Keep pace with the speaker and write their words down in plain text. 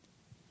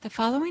The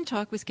following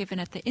talk was given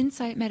at the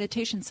Insight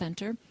Meditation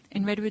Center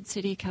in Redwood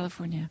City,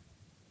 California.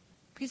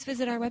 Please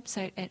visit our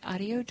website at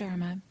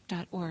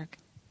audiodharma.org.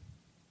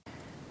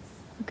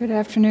 Good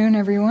afternoon,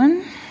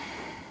 everyone.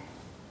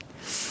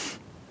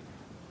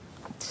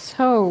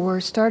 So we're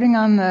starting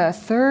on the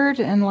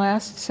third and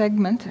last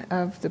segment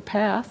of the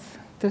path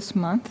this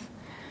month.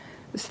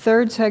 This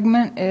third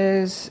segment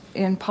is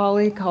in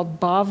Pali called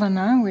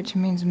bhavana, which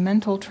means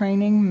mental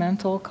training,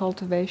 mental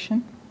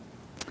cultivation.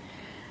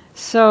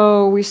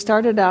 So we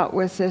started out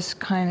with this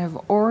kind of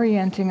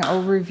orienting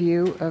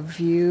overview of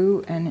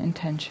view and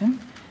intention,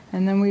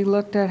 and then we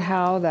looked at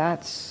how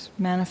that's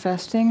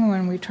manifesting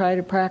when we try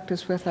to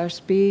practice with our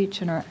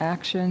speech and our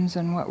actions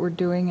and what we're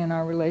doing in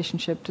our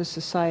relationship to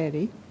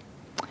society.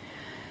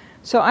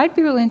 So I'd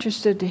be really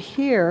interested to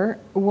hear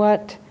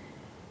what's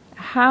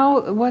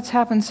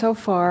happened so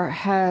far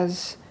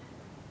has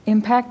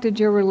impacted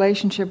your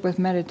relationship with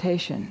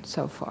meditation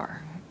so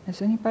far.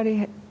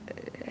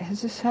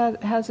 Has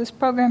this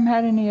program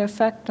had any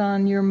effect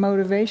on your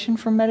motivation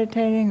for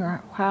meditating,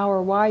 or how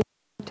or why you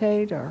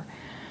meditate, or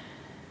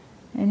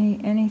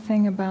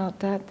anything about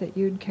that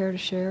you'd care to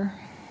share?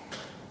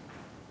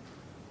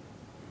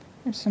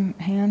 There's some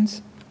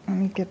hands.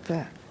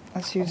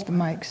 Let's use the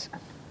mics.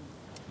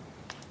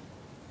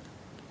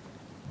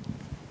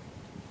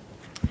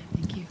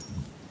 Thank you.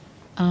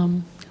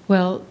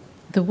 Well,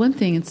 the one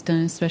thing it's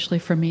done, especially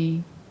for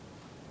me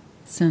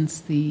since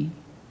the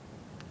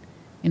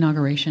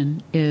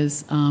inauguration,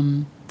 is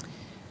a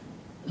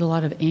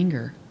lot of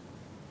anger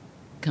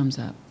comes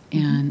up,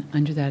 and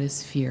under that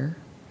is fear.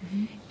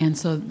 And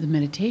so the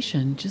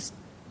meditation just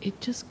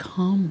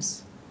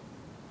calms.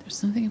 There's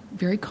something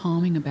very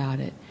calming about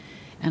it,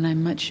 and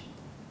I'm much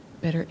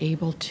better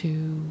able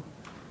to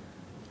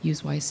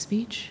use wise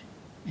speech,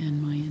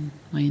 and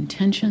my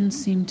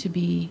intentions seem to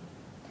be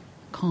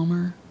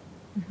calmer.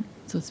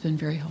 So it's been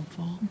very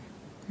helpful.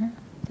 Yeah,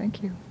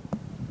 thank you.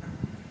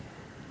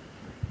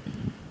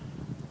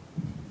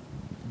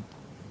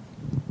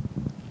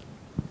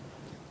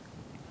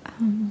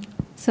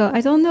 So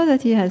I don't know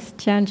that it has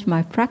changed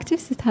my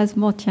practice. It has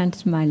more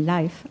changed my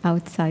life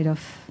outside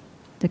of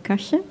the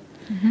kasha.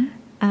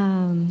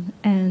 I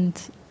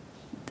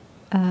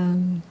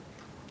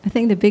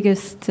think the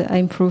biggest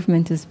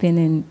improvement has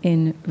been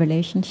in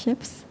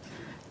relationships.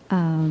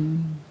 A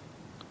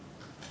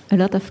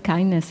lot of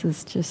kindness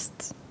has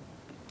just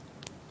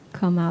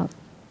come out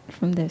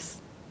from this.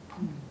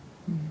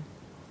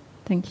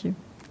 Thank you.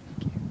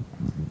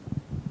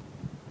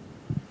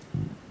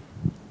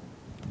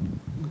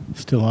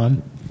 Still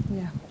on?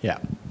 Yeah.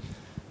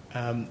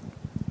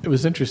 It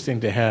was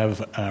interesting to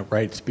have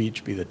right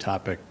speech be the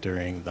topic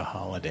during the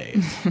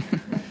holidays.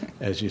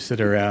 As you sit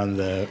around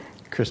the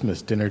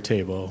Christmas dinner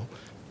table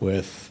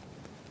with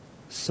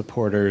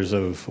supporters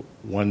of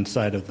one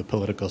side of the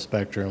political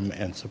spectrum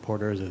and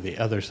supporters of the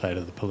other side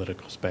of the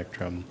political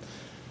spectrum,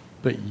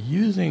 but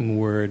using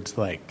words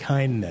like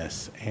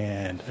kindness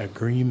and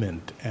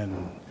agreement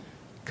and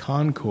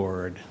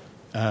concord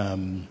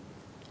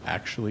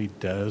actually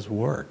does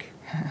work.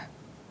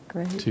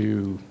 Great.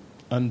 To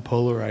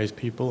unpolarize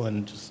people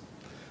and just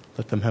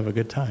let them have a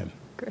good time.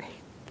 Great.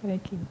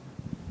 Thank you.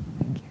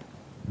 Thank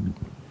you.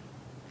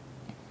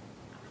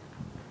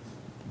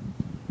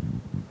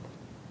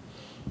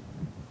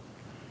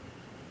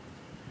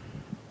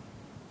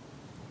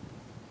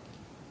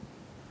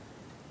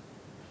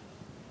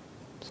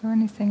 So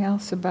anything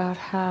else about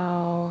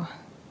how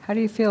do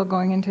you feel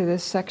going into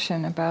this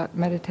section about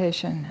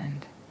meditation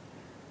and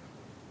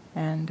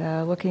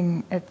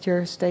looking at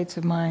your states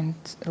of mind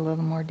in a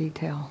little more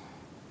detail?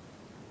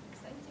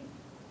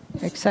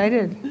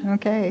 Excited?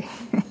 Okay.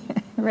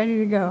 Ready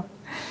to go.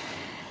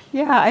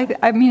 Yeah,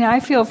 I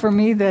feel for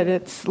me that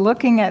it's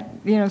looking at,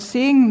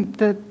 seeing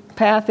the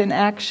path in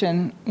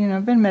action.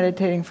 I've been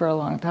meditating for a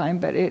long time,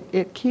 but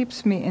it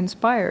keeps me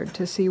inspired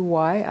to see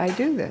why I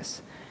do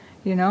this.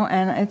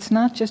 And it's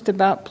not just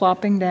about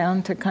plopping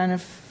down to kind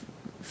of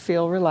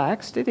feel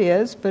relaxed. It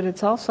is, but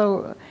it's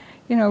also,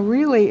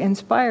 really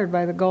inspired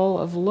by the goal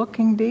of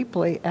looking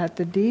deeply at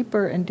the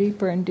deeper and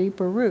deeper and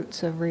deeper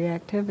roots of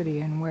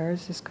reactivity, and where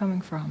is this coming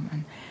from,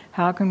 and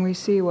how can we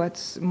see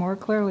more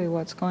clearly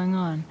what's going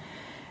on.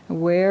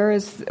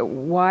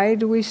 Why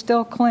do we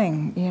still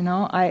cling?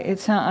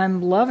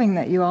 I'm loving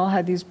that you all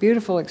had these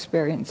beautiful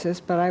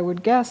experiences, but I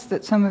would guess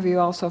that some of you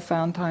also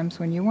found times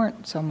when you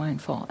weren't so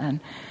mindful, and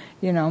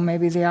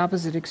maybe the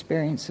opposite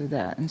experience of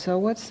that. And so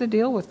what's the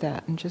deal with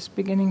that? And just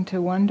beginning to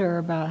wonder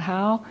about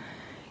how,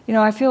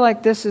 I feel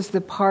like this is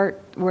the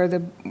part where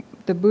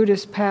the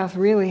Buddhist path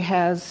really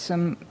has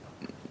some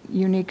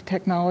unique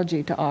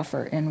technology to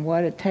offer in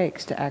what it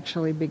takes to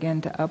actually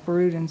begin to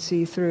uproot and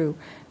see through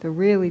the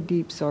really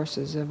deep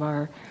sources of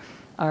our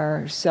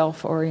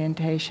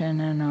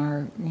self-orientation and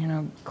our,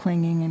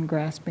 clinging and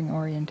grasping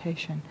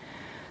orientation.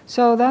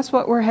 So that's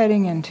what we're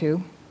heading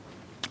into.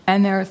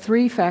 And there are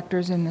three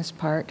factors in this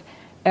part: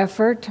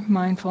 effort,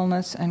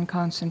 mindfulness, and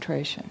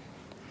concentration.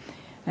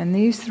 And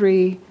these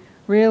three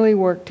really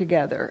work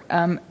together.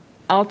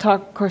 I'll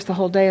talk, of course, the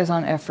whole day is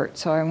on effort,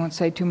 so I won't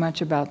say too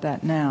much about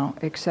that now,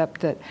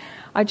 except that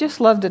I just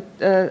loved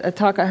a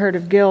talk I heard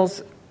of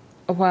Gil's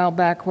a while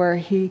back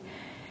where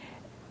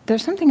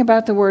there's something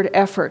about the word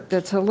effort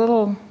that's a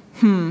little,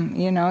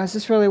 is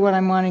this really what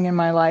I'm wanting in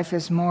my life,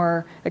 is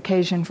more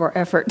occasion for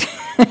effort.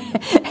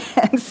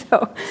 And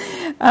so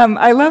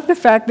I love the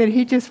fact that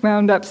he just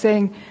wound up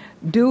saying,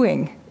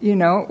 doing,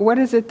 what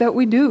is it that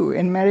we do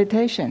in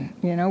meditation?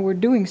 We're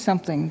doing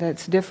something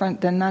that's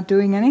different than not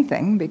doing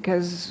anything,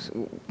 because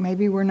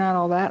maybe we're not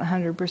all that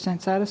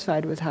 100%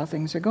 satisfied with how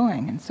things are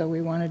going, and so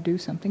we want to do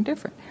something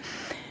different.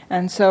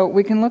 And so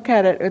we can look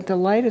at it at the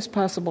lightest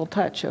possible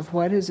touch of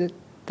what is it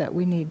that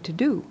we need to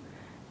do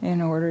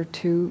in order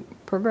to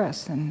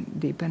progress and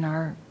deepen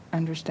our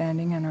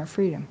understanding and our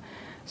freedom.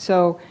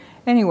 So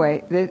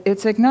anyway,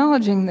 it's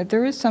acknowledging that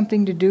there is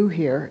something to do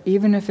here,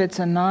 even if it's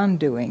a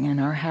non-doing and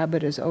our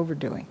habit is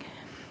overdoing.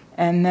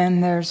 And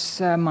then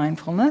there's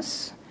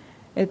mindfulness.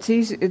 It's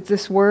easy.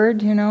 This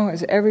word,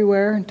 is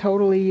everywhere and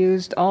totally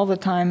used all the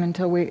time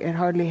until it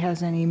hardly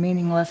has any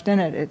meaning left in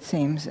it, it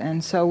seems.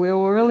 And so we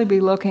will really be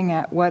looking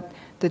at what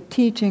the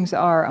teachings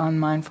are on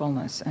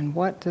mindfulness and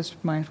what does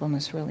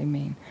mindfulness really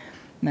mean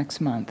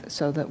next month,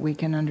 so that we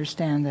can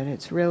understand that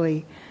it's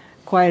really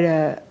quite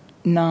a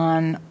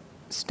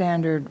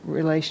non-standard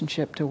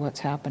relationship to what's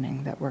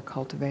happening that we're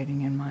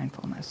cultivating in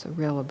mindfulness, a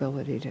real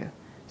ability to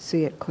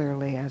see it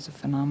clearly as a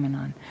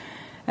phenomenon.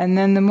 And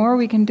then the more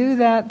we can do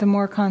that, the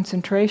more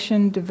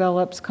concentration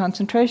develops.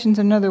 Concentration's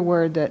another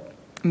word that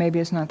maybe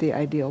is not the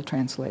ideal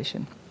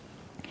translation.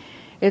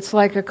 It's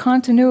like a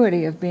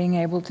continuity of being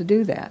able to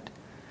do that.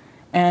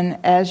 And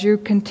as you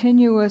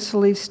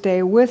continuously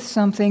stay with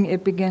something,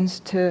 it begins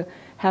to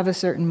have a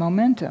certain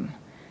momentum.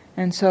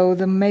 And so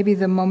maybe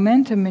the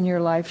momentum in your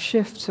life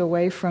shifts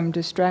away from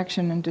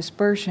distraction and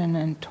dispersion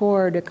and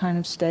toward a kind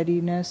of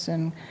steadiness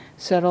and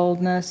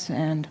settledness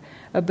and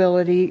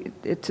ability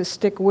to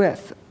stick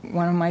with.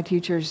 One of my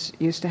teachers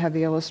used to have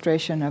the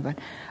illustration of an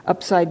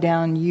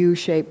upside-down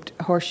U-shaped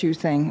horseshoe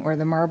thing where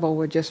the marble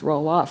would just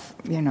roll off.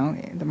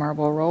 The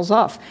marble rolls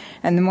off.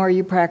 And the more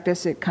you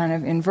practice, it kind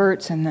of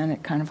inverts, and then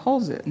it kind of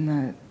holds it.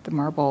 And the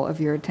marble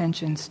of your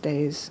attention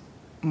stays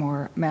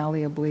more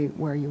malleably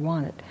where you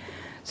want it.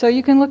 So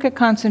you can look at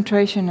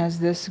concentration as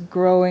this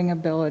growing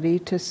ability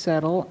to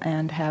settle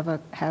and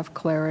have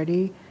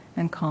clarity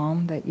and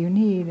calm that you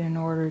need in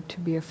order to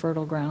be a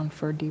fertile ground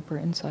for deeper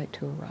insight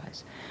to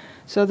arise.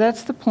 So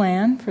that's the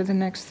plan for the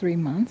next 3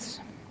 months.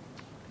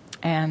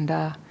 And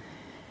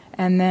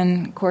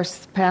then, of course,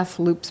 the path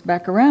loops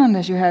back around.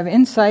 As you have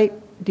insight,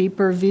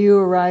 deeper view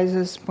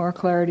arises, more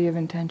clarity of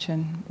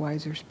intention,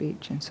 wiser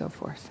speech, and so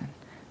forth, and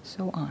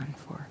so on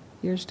for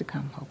years to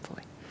come,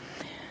 hopefully.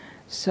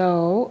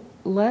 So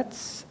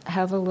let's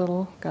have a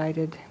little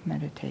guided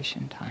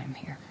meditation time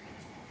here.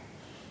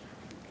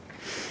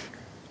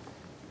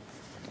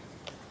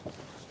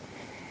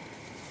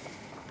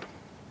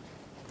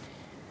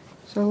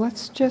 So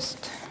let's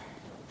just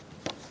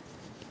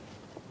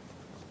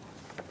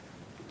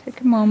take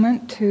a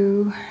moment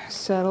to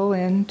settle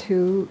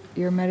into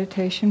your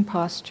meditation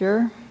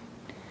posture.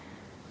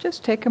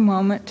 Just take a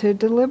moment to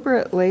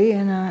deliberately,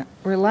 in a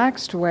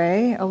relaxed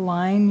way,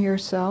 align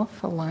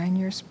yourself, align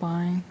your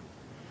spine.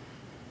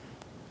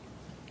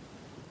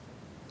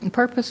 And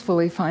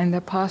purposefully find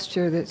the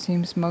posture that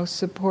seems most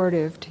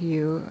supportive to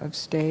you of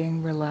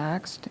staying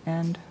relaxed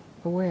and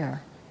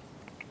aware.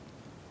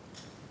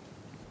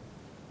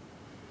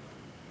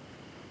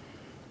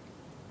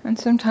 And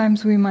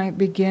sometimes we might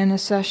begin a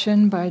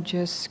session by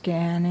just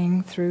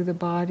scanning through the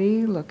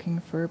body, looking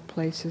for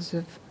places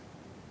of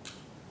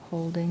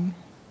holding.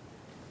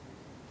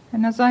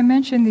 And as I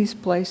mention these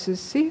places,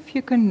 see if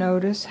you can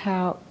notice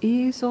how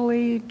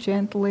easily,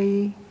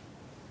 gently,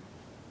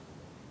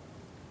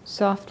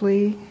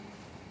 softly,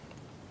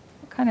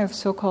 what kind of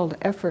so-called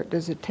effort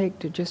does it take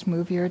to just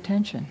move your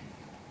attention?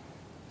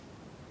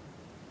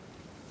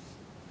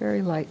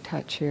 Very light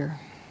touch here.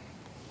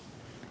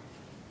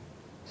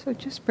 So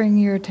just bring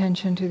your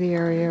attention to the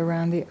area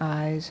around the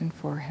eyes and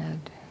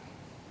forehead.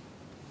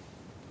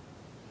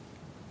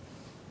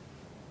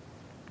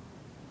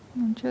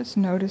 And just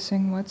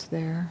noticing what's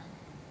there.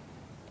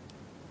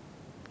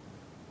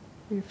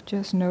 If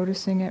just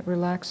noticing it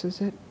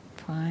relaxes it,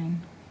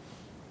 fine.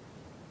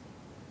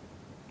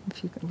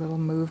 If a little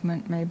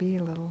movement, maybe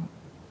a little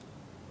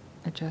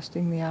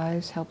adjusting the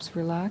eyes helps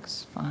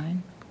relax,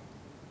 fine.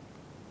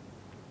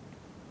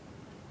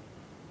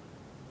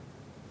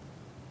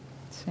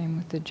 Same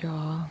with the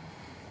jaw.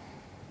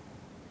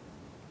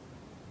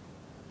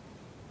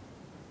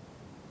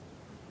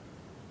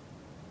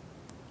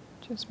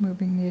 Just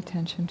moving the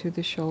attention to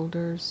the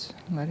shoulders,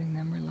 letting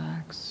them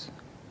relax.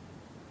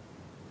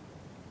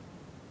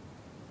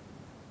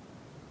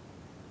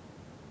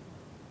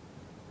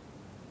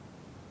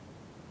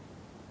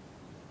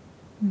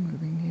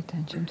 Moving the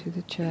attention to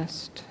the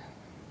chest.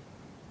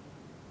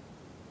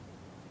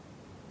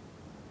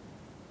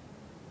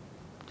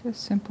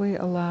 Just simply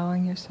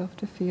allowing yourself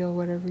to feel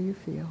whatever you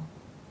feel.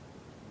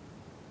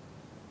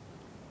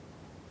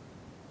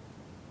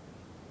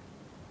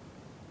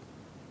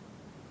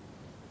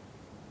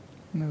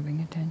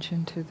 Moving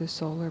attention to the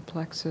solar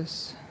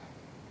plexus.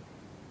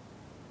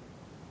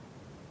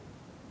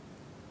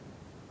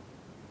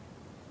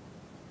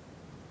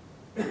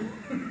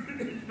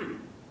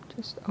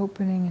 Just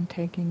opening and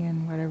taking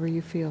in whatever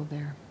you feel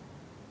there.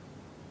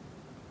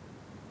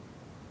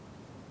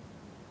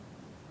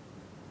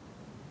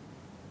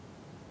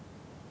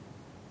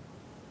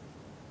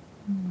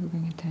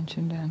 Moving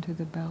attention down to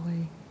the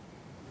belly.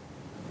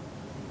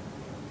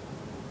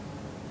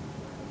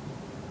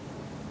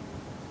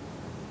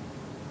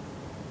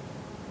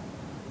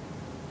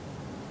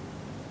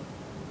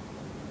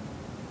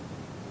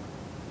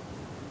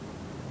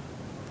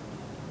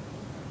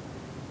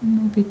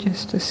 Maybe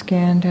just a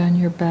scan down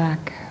your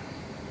back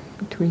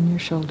between your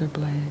shoulder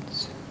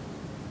blades.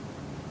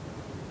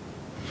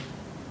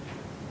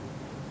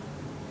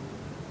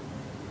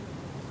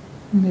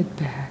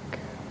 Mid-back.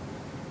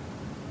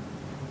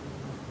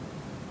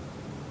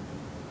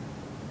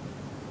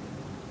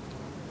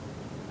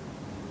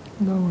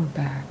 Lower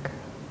back.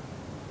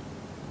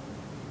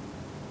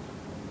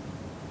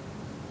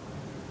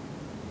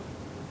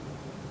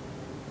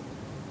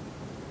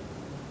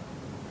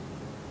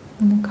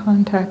 And the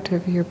contact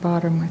of your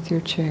bottom with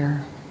your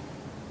chair.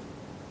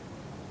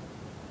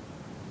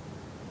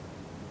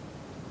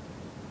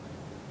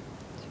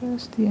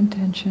 Just the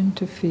intention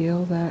to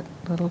feel that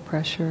little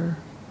pressure,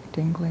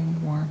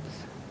 tingling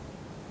warmth.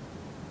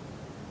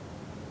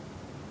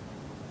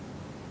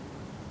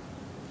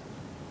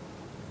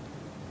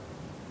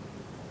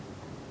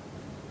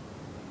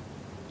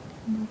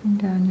 Moving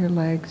down your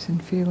legs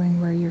and feeling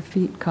where your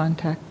feet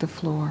contact the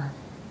floor.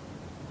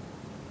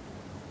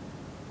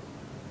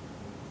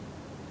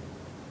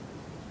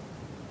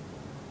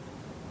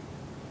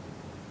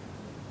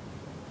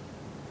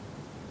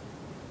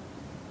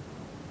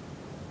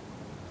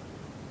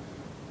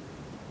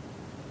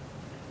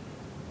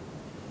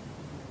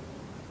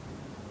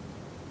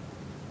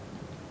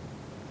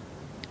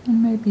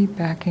 And maybe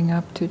backing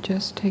up to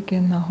just take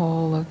in the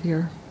whole of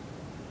your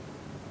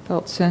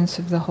felt sense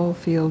of the whole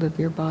field of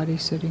your body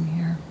sitting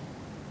here.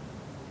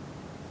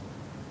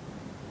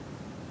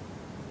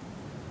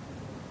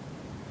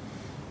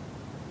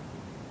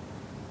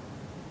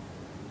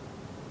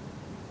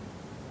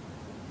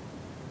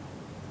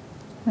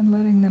 And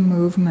letting the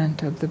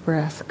movement of the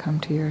breath come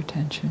to your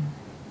attention.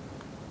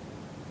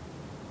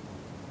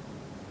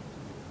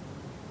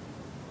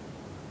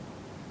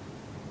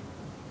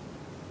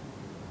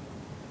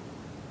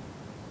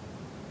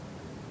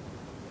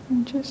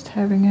 And just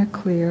having a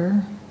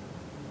clear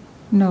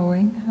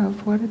knowing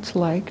of what it's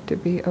like to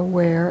be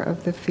aware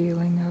of the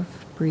feeling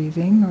of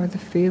breathing or the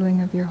feeling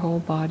of your whole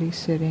body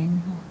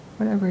sitting, or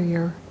whatever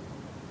your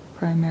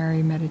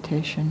primary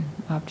meditation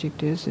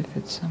object is, if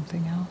it's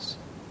something else.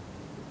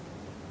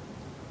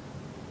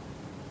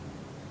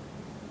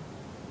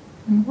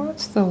 And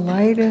what's the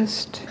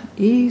lightest,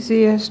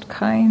 easiest,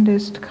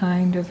 kindest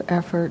kind of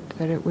effort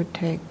that it would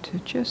take to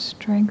just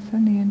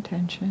strengthen the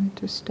intention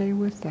to stay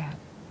with that?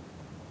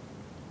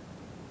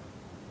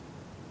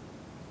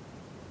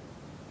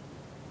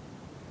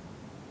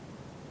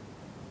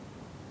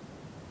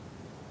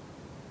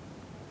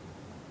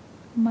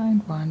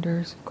 Mind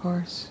wanders, of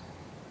course.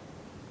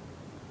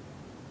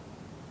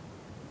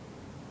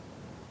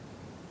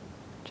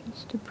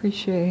 Just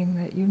appreciating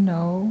that you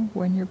know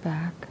when you're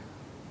back.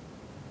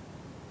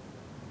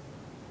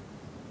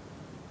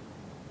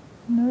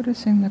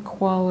 Noticing the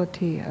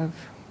quality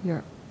of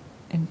your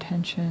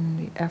intention,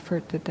 the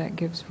effort that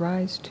gives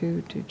rise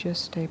to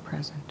just stay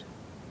present.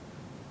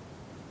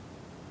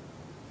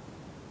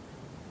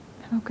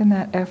 How can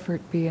that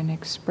effort be an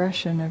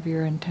expression of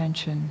your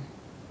intention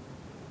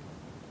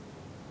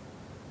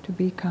to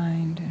be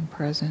kind and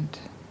present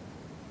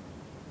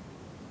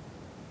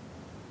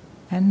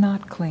and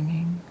not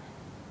clinging,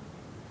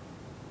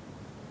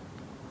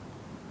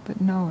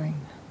 but knowing?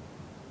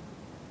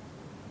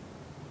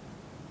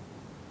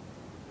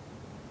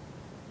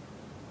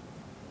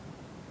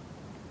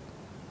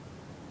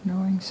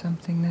 Knowing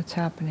something that's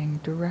happening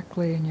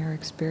directly in your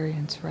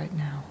experience right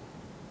now.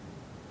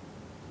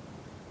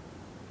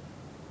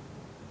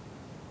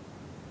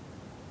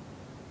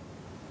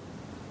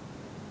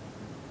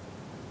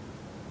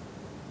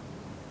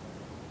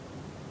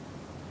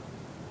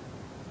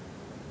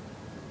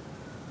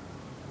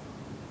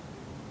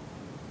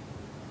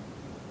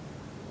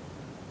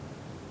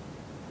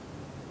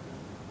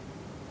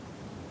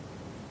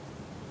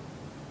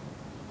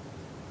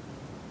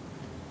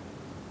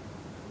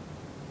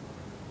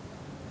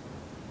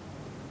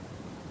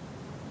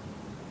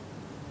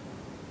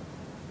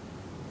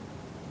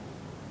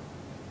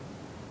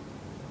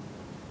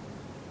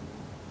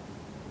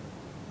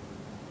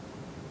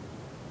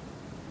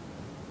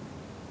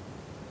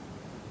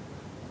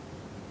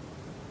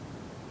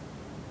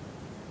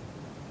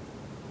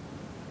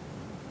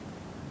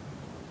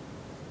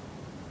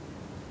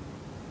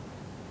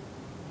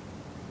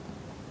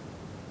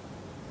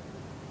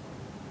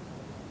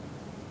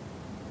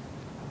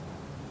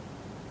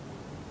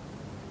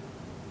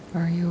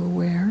 Are you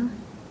aware?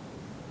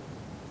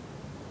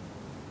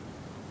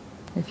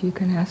 If you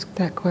can ask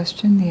that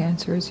question, the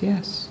answer is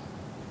yes.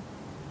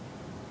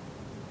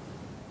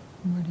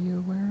 What are you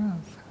aware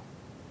of?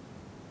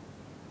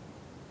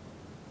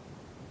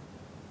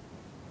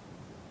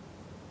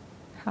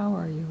 How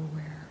are you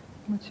aware?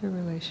 What's your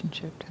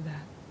relationship to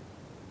that?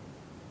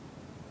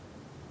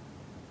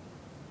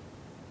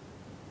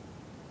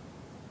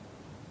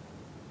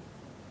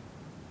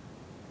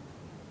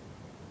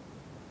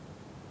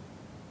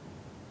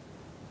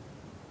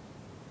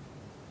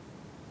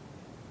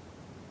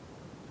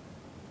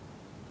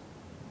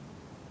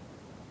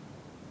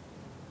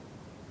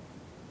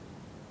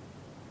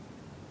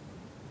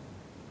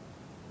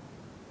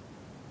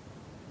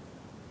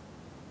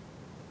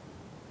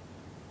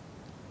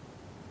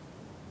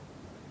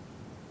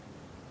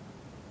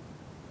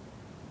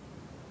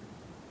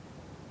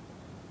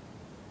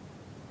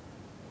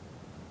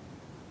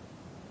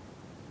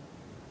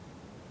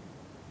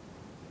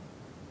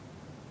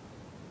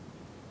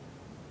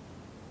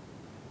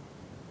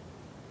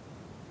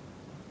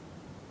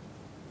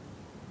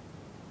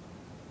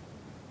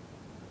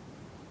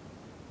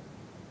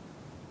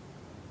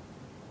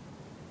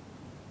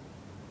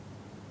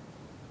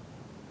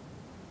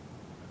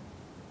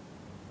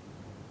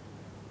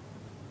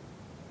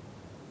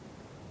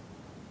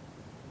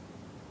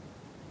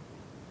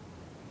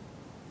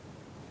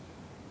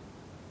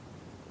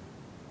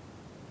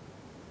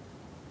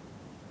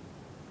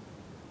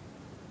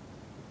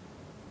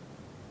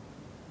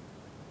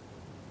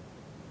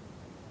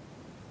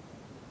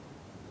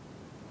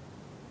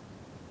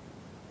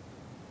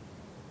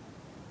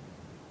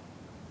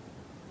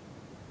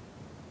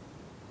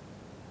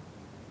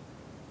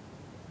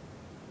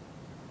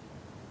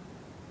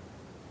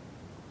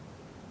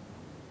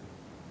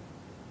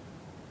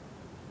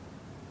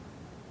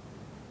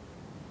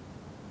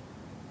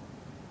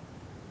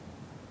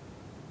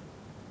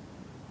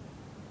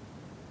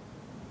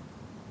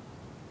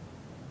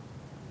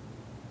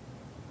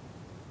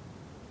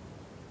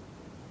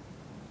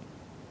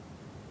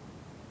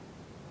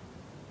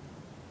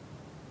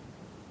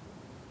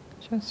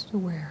 Just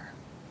aware.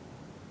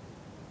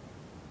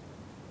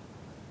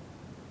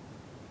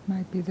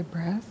 Might be the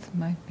breath,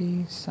 might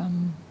be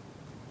some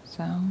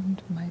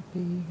sound, might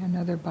be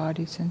another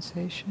body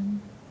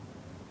sensation.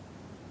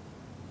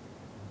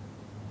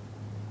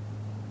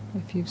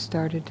 If you've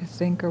started to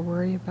think or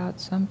worry about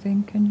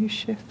something, can you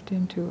shift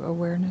into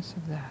awareness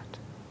of that?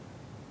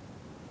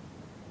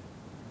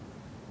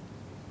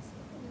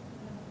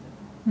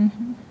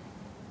 Mm-hmm.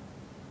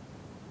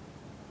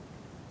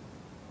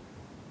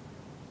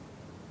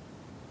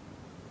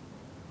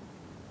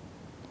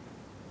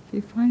 If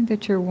you find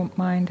that your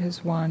mind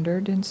has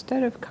wandered,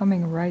 instead of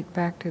coming right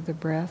back to the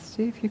breath,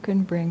 see if you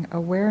can bring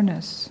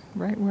awareness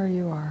right where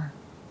you are.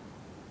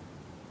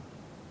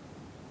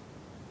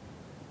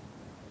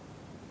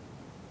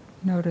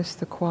 Notice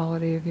the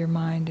quality of your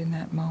mind in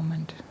that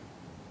moment.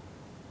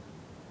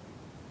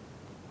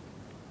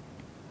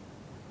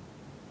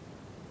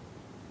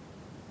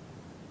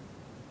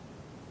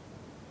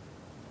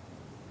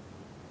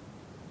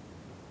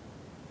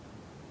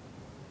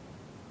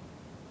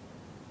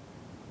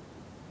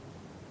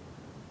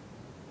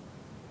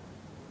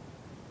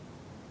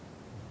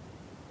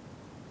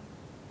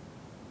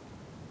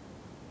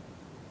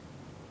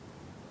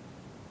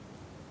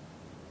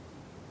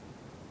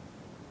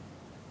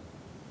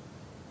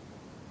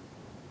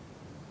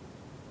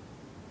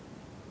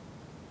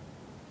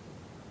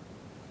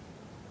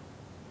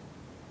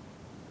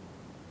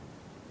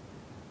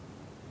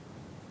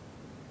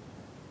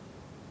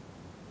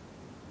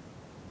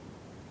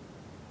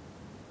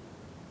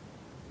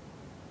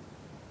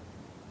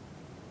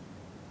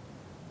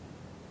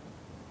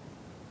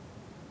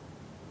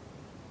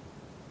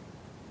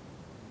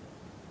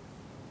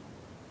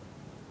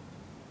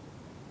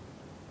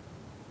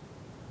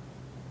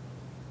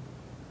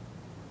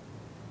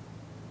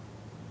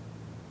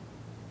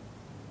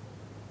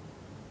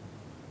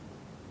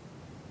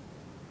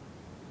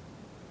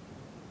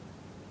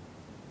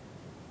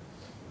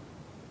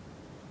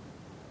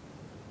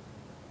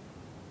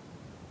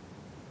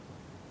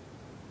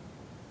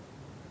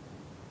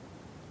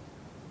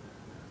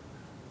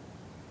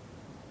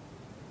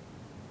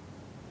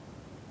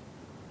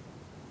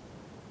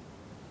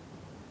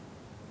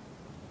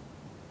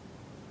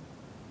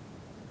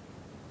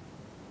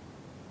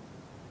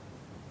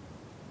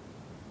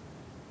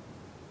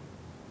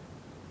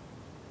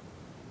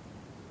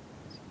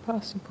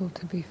 Possible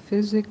to be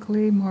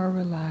physically more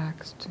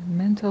relaxed,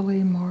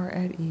 mentally more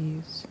at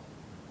ease,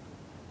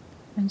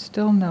 and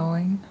still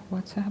knowing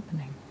what's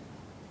happening.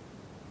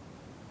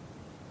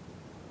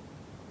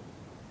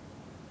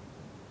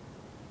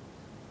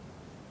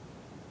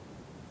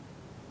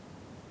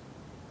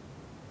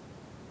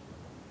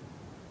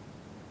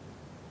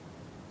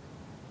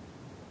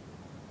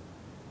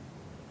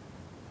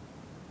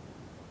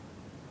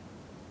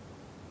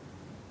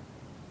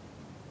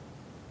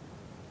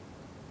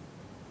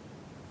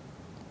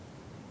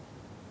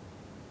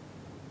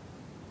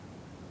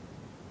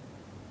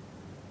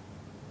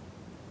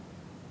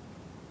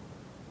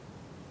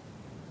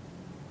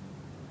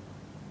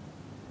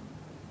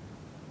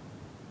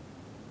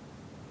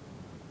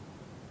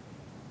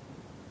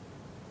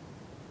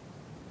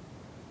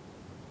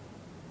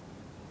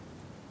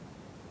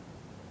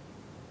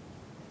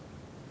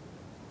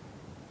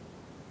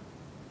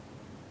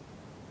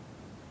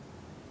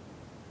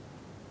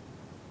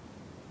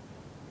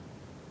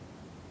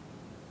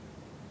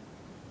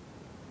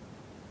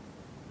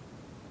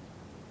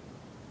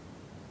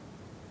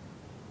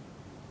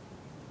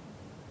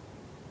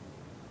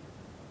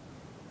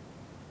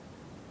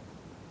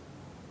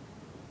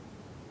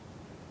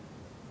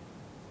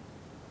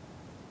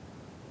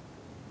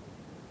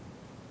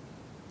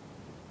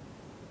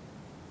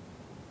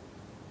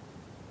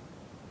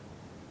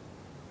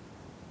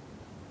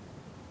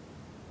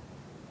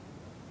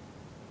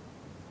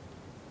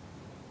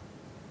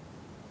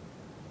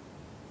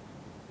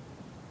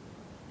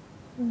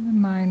 When the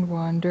mind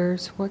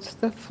wanders, what's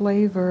the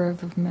flavor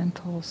of a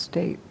mental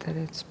state that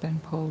it's been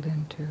pulled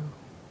into?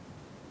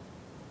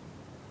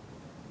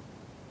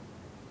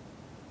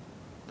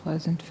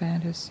 Pleasant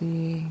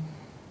fantasy,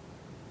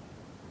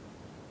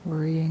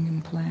 worrying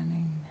and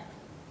planning.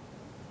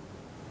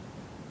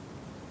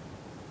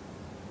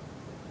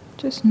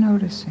 Just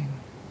noticing.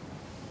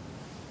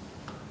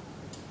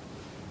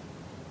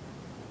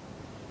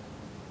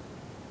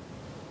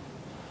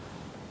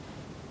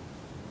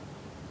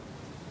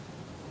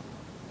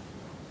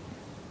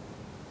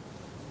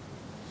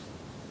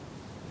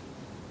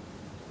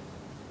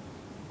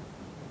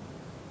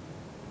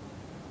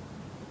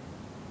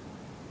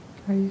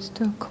 Are you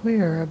still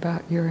clear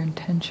about your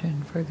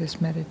intention for this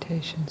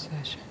meditation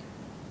session?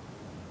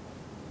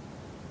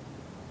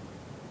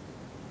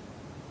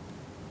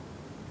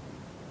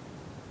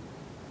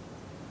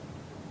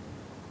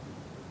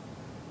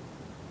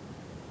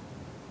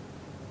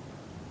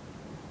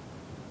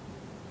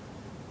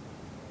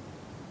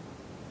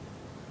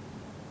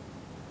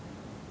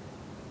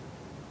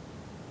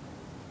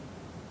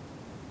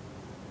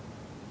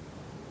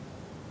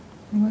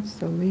 And what's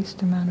the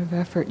least amount of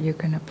effort you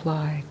can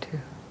apply to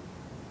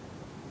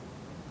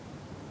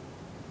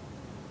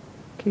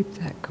keep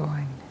that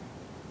going?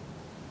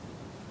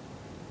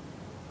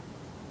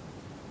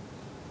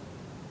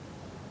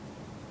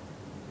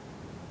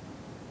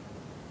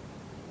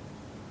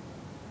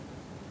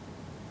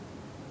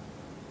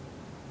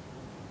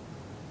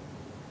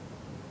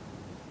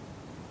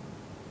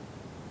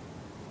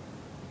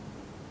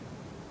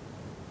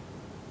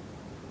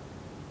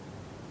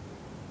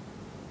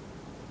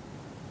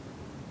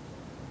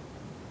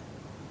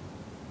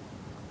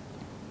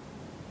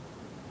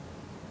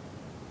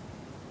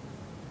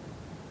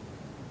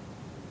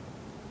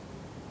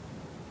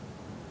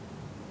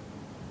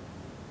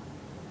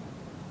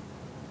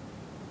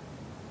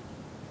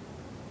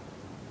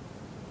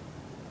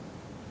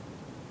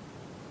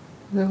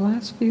 For the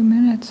last few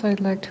minutes, I'd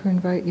like to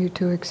invite you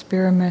to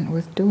experiment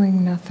with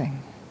doing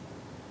nothing.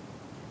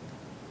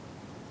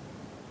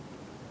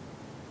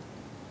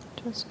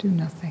 Just do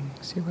nothing,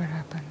 see what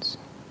happens.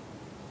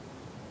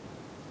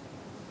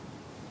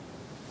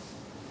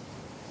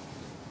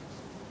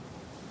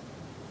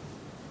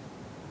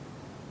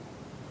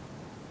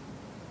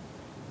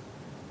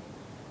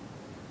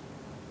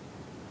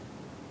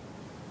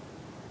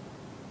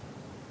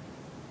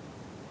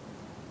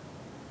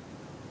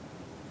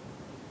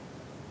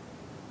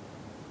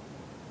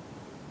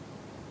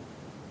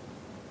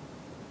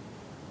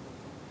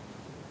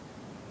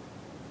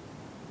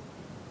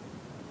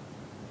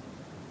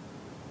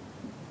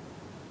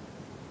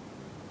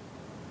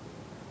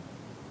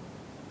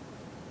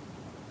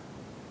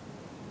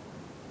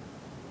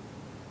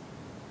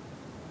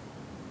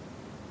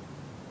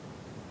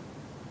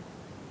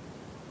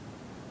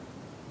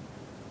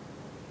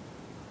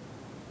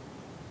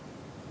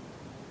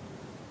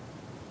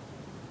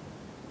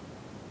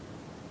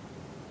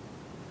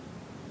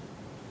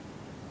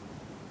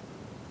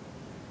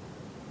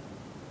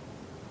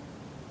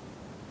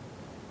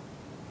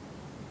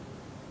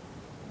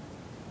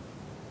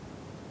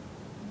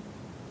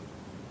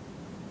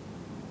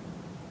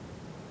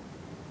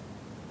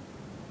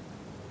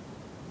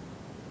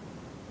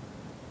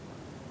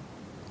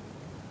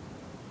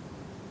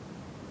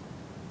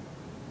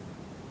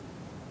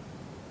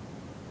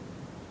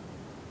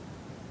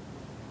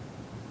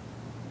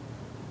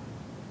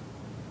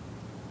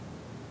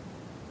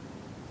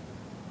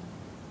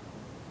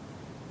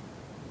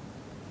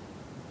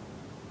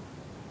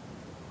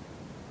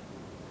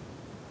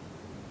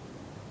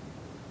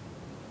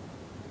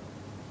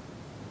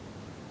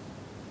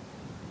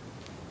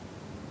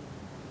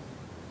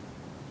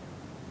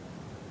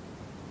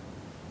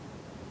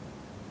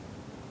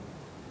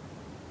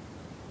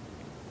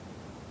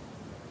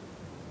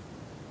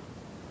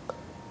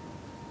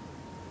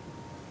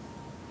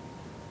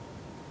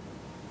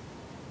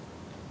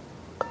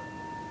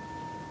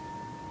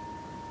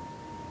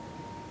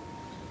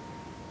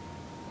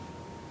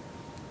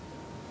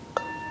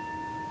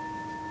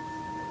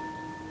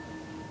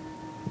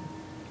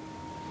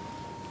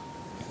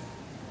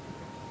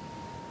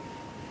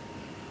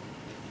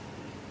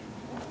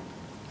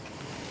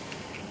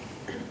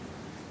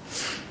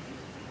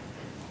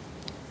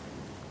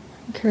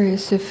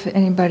 Curious if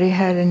anybody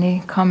had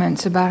any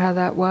comments about how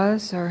that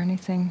was, or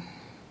anything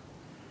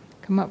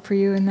come up for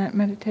you in that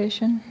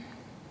meditation?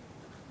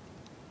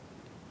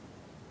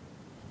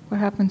 What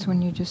happens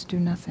when you just do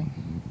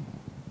nothing?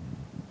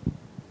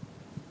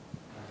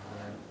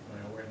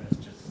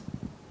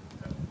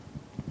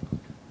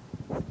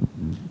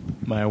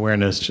 My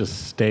awareness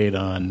just stayed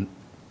on,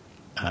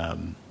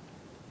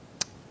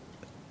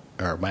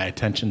 or my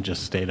attention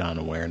just stayed on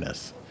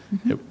awareness.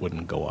 Mm-hmm. It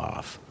wouldn't go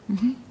off.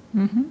 Mm-hmm.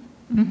 Mm-hmm.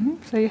 Mm-hmm.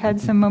 So you had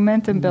some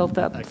momentum built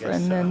up, and so.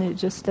 Then it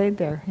just stayed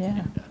there.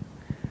 Yeah.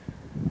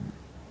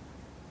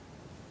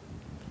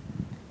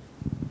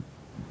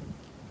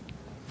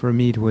 For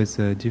me, it was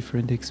a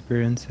different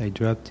experience. I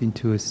dropped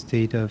into a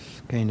state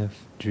of kind of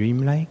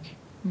dreamlike,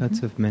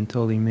 lots of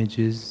mental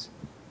images,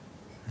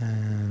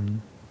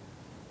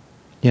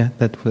 Yeah,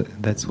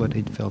 that's what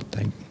it felt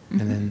like. Mm-hmm.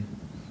 And then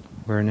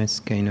awareness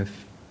kind of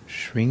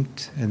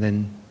shrinked and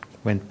then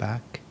went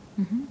back.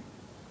 Mm-hmm.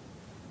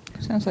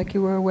 Sounds like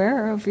you were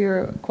aware of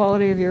your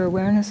quality of your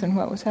awareness and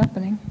what was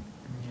happening.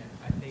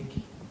 Yeah, I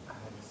think I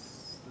had a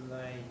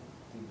slight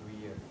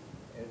degree of...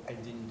 I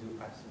didn't do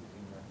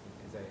absolutely nothing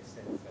because I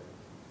sensed that.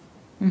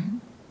 Mm-hmm.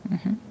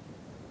 Mm-hmm.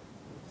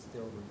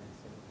 Still with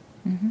myself.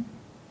 Mm-hmm.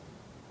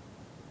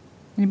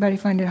 Anybody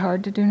find it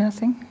hard to do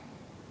nothing?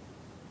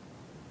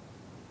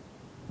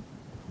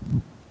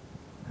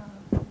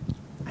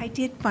 I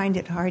did find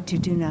it hard to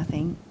do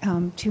nothing,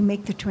 to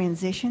make the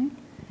transition,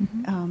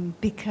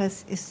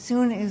 because as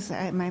soon as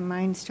my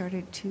mind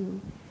started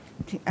to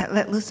I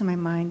let loose of my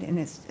mind, and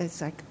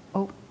it's like,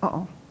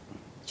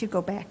 should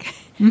go back.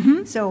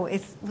 Mm-hmm. So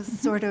it was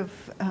sort of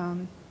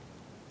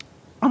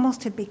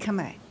almost had become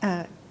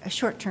a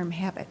short-term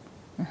habit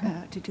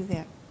to do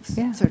that.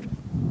 Yeah. Sort of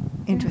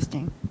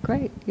interesting. Yeah.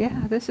 Great.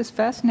 Yeah, this is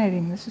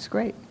fascinating. This is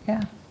great.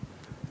 Yeah.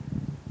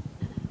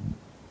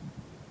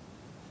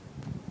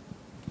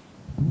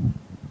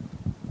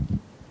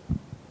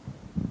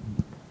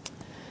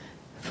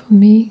 For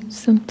me,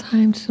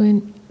 sometimes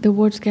when the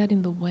words get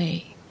in the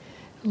way,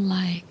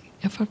 like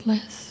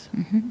effortless,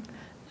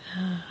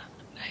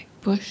 like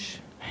push,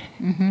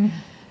 and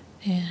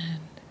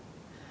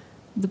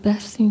the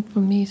best thing for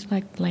me is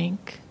like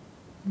blank,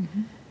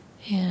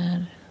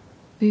 and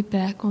be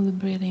back on the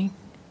breathing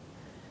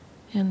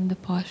and the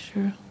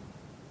posture,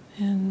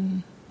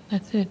 and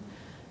that's it.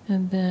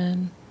 And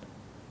then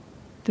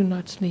do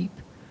not sleep.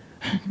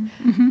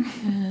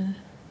 And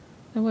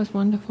that was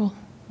wonderful.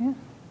 Yeah.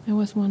 It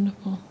was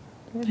wonderful.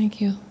 Good.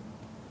 Thank you.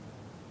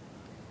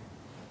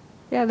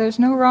 Yeah, there's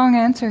no wrong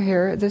answer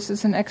here. This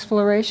is an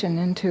exploration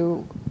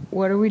into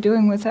what are we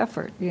doing with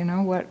effort. You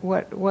know, what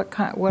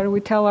do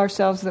we tell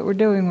ourselves that we're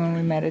doing when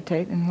we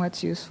meditate, and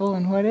what's useful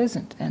and what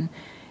isn't. And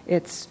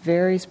it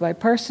varies by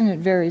person, it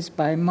varies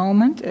by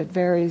moment, it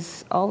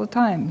varies all the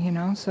time. You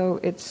know, so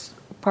it's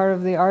part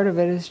of the art of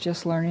it is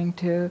just learning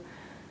to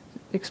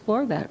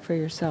explore that for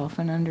yourself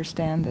and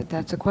understand that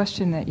that's a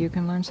question that you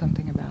can learn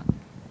something about.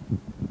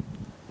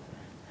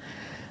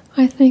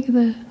 I think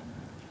the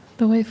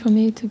way for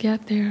me to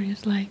get there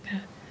is like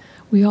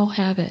we all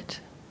have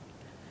it.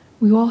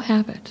 We all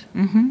have it.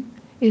 Mm-hmm.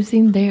 It's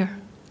in there.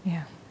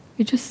 Yeah.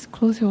 You just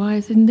close your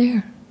eyes, in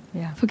there.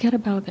 Yeah. Forget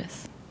about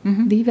this.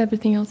 Mm-hmm. Leave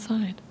everything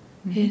outside.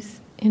 Mm-hmm.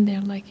 It's in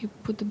there, like you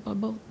put the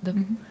bubble, the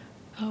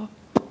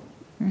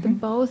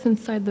balls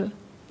inside the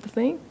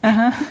thing.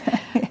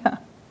 Yeah.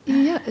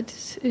 Yeah,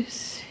 it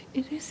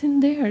is in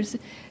there.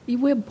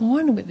 We're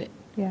born with it.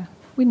 Yeah.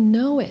 We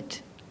know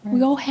it. Right.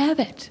 We all have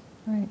it.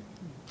 Right.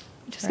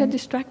 You just get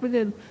distracted with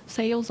the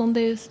sales on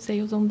this,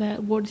 sales on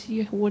that, words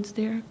here, words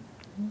there.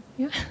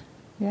 Yeah.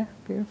 Yeah,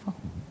 beautiful.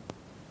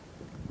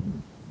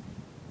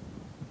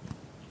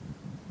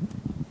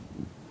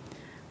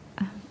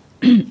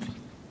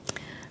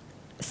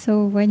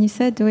 So when you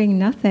said doing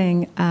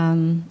nothing,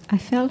 I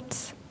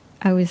felt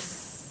I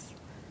was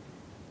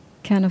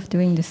kind of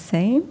doing the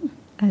same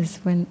as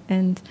when,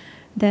 and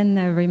then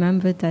I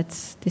remembered that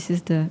this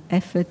is the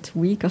effort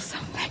week or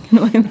something in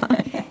my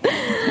mind.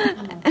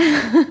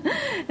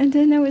 And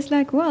then I was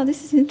like, wow,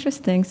 this is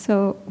interesting.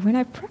 So when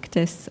I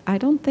practice, I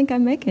don't think I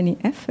make any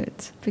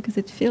effort because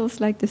it feels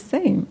like the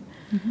same.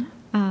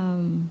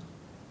 Mm-hmm.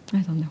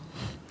 I don't know.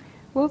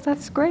 Well,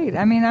 that's great.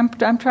 I mean,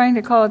 I'm trying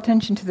to call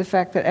attention to the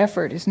fact that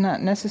effort is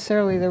not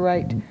necessarily the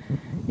right,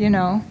 you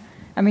know.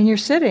 I mean, you're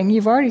sitting,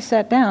 you've already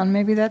sat down,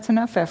 maybe that's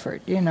enough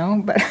effort, you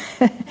know. But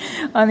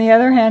on the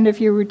other hand, if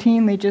you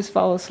routinely just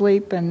fall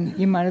asleep and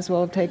you might as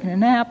well have taken a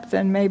nap,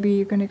 then maybe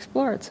you can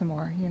explore it some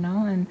more, you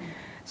know. And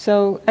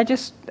so I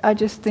just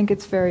think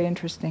it's very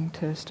interesting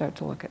to start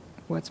to look at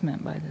what's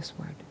meant by this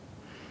word.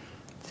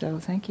 So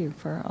thank you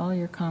for all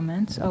your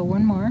comments. Oh,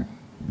 one more.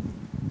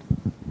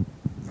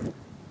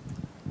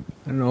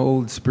 An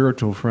old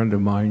spiritual friend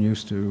of mine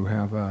used to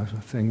have a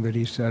thing that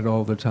he said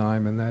all the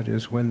time, and that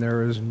is, when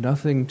there is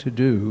nothing to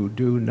do,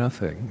 do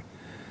nothing.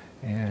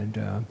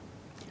 And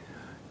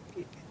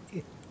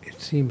it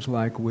seems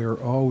like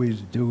we're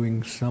always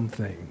doing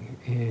something.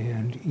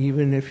 And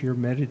even if you're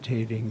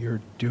meditating,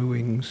 you're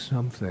doing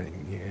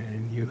something,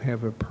 and you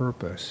have a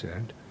purpose.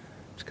 And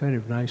it's kind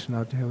of nice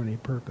not to have any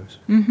purpose.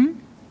 Mm-hmm.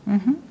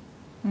 Mm-hmm.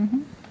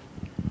 Mm-hmm.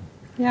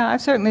 Yeah,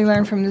 I've certainly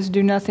learned from this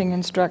do-nothing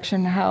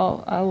instruction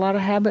how a lot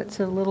of habits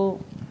of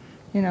little,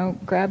 you know,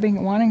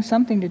 wanting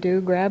something to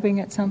do, grabbing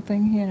at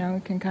something, you know,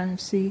 you can kind of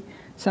see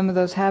some of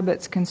those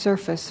habits can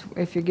surface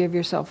if you give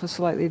yourself a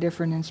slightly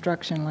different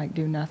instruction like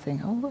do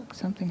nothing. Oh, look,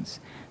 something's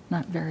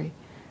not very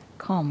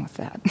calm with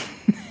that.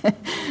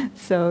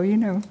 So, you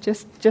know,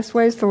 just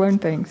ways to learn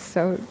things.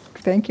 So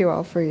thank you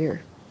all for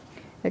your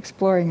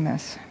exploring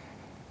this.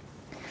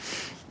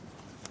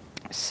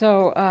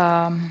 So,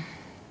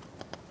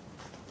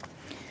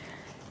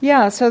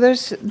 yeah, so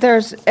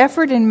there's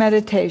effort in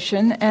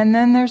meditation, and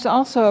then there's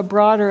also a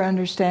broader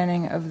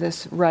understanding of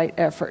this right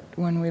effort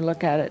when we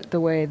look at it the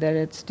way that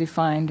it's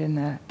defined in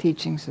the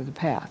teachings of the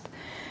path.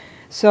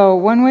 So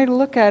one way to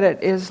look at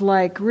it is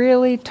like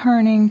really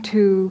turning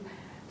to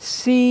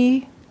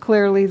see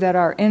clearly that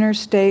our inner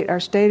state, our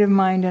state of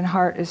mind and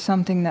heart is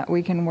something that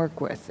we can work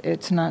with.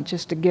 It's not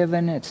just a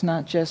given, it's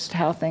not just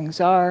how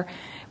things are.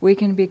 We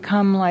can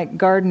become like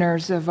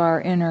gardeners of our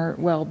inner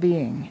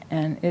well-being,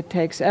 and it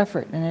takes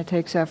effort. And it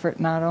takes effort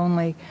not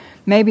only,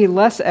 maybe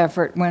less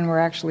effort when we're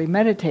actually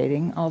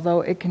meditating, although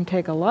it can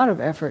take a lot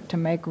of effort to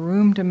make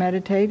room to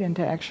meditate and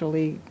to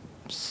actually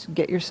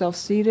get yourself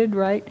seated,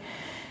 right?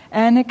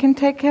 And it can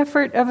take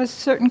effort of a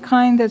certain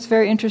kind that's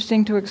very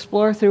interesting to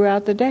explore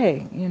throughout the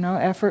day.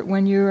 Effort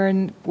when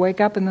you wake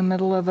up in the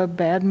middle of a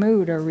bad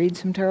mood or read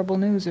some terrible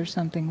news or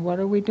something. What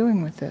are we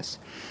doing with this?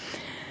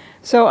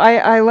 So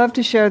I love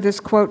to share this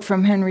quote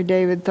from Henry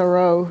David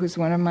Thoreau, who's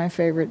one of my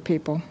favorite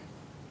people.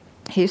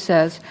 He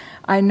says,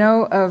 "I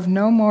know of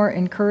no more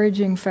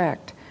encouraging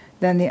fact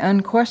than the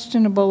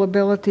unquestionable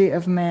ability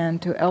of man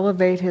to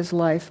elevate his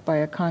life by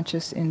a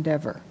conscious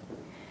endeavor.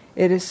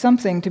 It is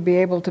something to be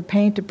able to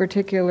paint a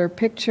particular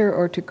picture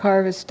or to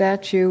carve a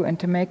statue and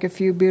to make a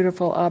few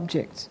beautiful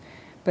objects,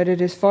 but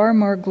it is far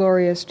more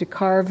glorious to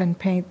carve and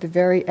paint the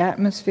very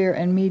atmosphere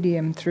and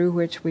medium through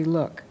which we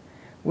look,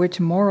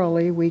 which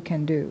morally we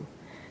can do.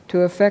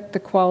 To affect the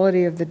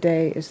quality of the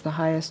day is the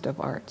highest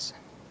of arts."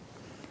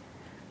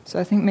 So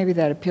I think maybe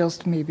that appeals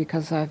to me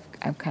because I've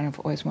kind of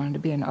always wanted to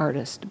be an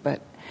artist,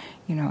 but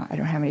I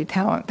don't have any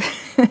talent.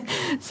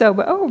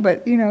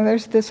 But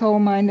there's this whole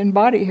mind and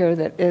body here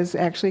that is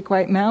actually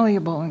quite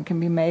malleable and can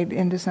be made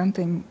into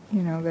something,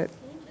 that. Can you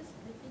just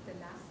repeat the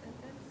last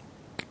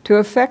sentence? To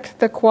affect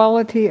the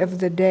quality of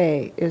the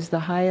day is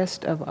the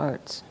highest of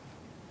arts.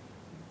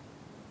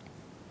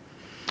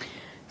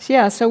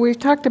 So we've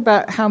talked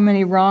about how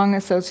many wrong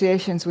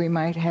associations we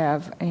might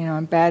have,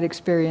 and bad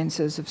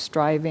experiences of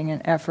striving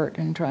and effort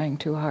and trying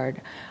too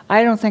hard.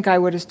 I don't think I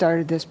would have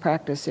started this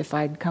practice if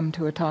I'd come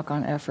to a talk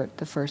on effort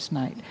the first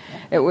night.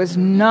 It was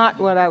not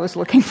what I was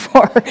looking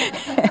for.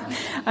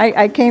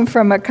 I came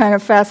from a kind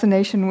of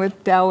fascination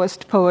with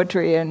Taoist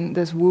poetry and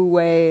this wu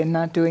wei and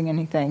not doing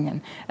anything,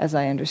 and as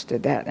I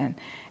understood that, and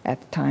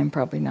at the time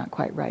probably not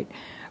quite right.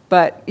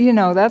 But,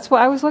 that's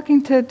what I was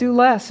looking to do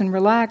less and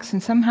relax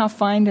and somehow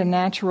find a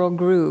natural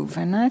groove.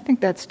 And I think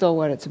that's still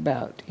what it's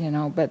about,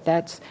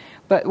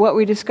 But what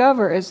we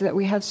discover is that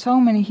we have so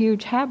many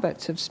huge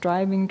habits of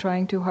striving,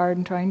 trying too hard,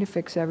 and trying to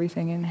fix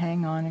everything and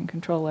hang on and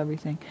control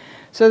everything.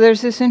 So there's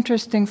this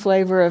interesting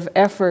flavor of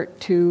effort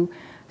to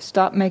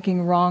stop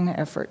making wrong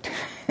effort.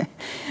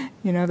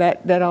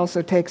 That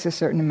also takes a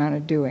certain amount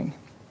of doing.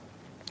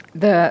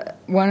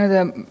 One of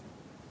the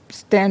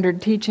standard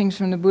teachings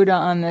from the Buddha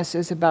on this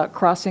is about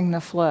crossing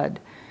the flood.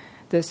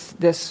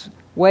 This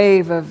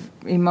wave of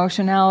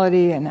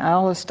emotionality and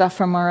all the stuff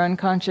from our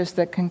unconscious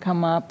that can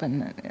come up,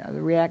 and the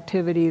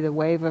reactivity, the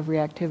wave of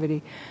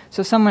reactivity.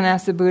 So someone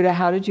asked the Buddha,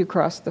 "How did you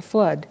cross the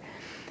flood?"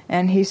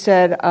 And he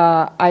said,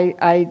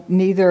 I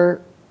neither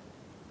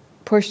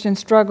pushed and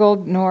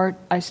struggled, nor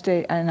I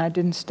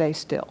didn't stay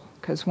still.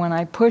 Because when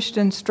I pushed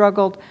and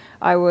struggled,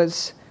 I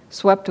was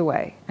swept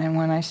away. And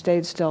when I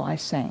stayed still, I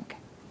sank.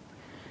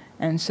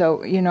 And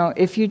so,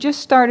 if you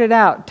just started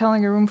out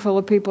telling a room full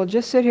of people,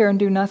 just sit here and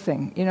do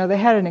nothing. They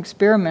had an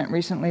experiment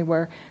recently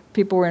where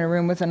people were in a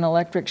room with an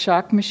electric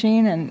shock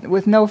machine, and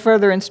with no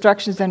further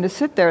instructions than to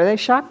sit there, they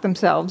shocked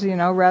themselves,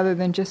 rather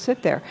than just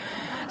sit there.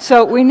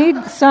 So we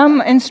need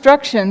some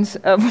instructions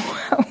of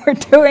what we're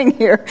doing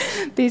here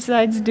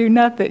besides do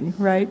nothing,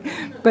 right?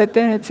 But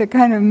then it's a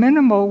kind of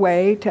minimal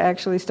way to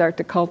actually start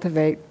to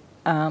cultivate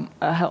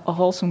a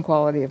wholesome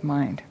quality of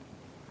mind.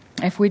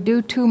 If we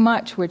do too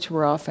much, which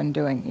we're often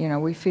doing,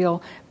 we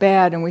feel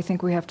bad and we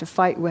think we have to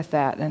fight with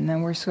that, and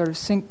then we're sort of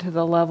sink to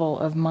the level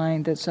of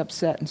mind that's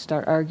upset and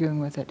start arguing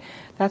with it.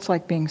 That's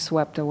like being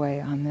swept away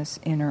on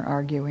this inner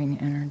arguing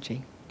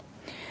energy.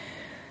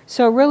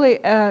 So really,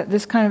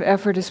 this kind of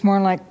effort is more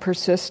like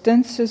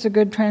persistence is a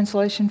good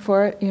translation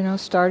for it,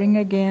 starting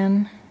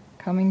again,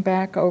 coming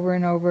back over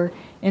and over,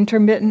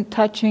 intermittent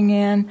touching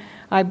in.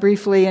 I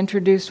briefly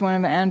introduced one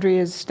of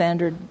Andrea's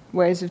standard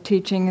ways of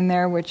teaching in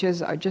there, which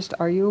is just,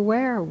 are you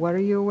aware? What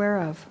are you aware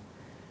of?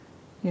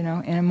 In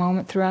a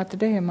moment throughout the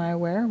day, am I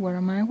aware? What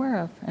am I aware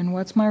of? And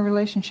what's my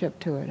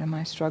relationship to it? Am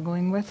I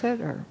struggling with it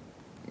or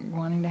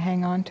wanting to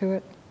hang on to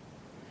it?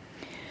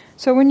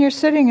 So when you're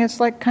sitting,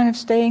 it's like kind of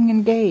staying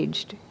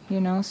engaged,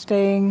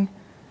 staying,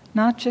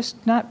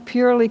 not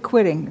purely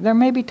quitting. There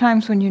may be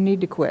times when you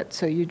need to quit,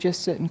 so you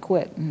just sit and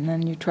quit, and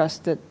then you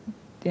trust that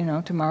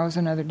tomorrow's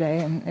another day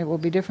and it will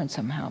be different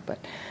somehow. But,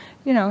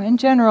 in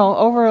general,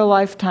 over a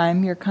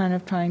lifetime, you're kind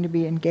of trying to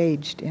be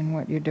engaged in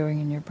what you're doing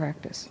in your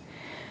practice.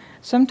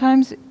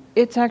 Sometimes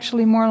it's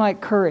actually more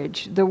like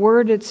courage. The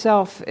word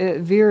itself,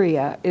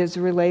 virya, is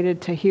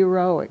related to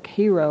heroic,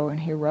 hero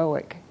and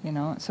heroic,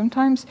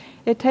 Sometimes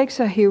it takes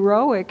a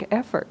heroic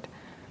effort.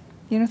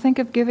 Think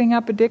of giving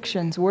up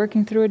addictions,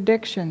 working through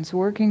addictions,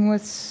 working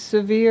with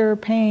severe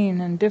pain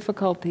and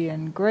difficulty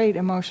and great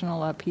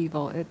emotional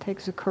upheaval. It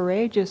takes a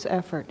courageous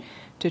effort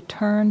to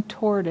turn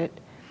toward it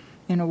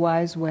in a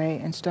wise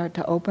way and start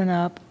to open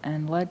up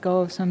and let go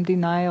of some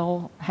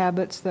denial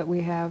habits that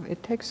we have.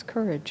 It takes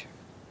courage.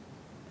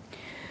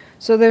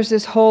 So there's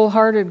this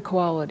wholehearted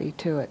quality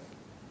to it.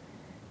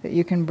 that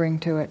you can bring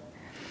to it.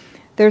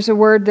 There's a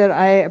word that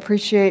I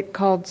appreciate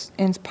called,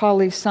 in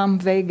Pali,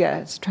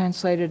 samvega. It's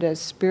translated as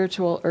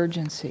spiritual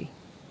urgency.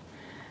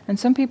 And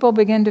some people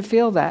begin to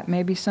feel that.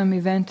 Maybe some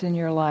event in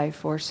your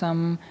life or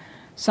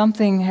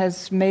something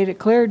has made it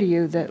clear to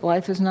you that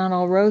life is not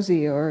all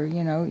rosy, or,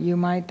 you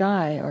might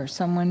die, or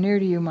someone near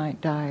to you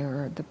might die,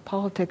 or the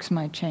politics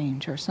might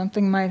change, or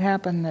something might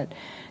happen that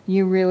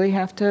you really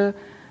have to,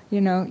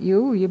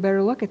 you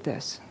better look at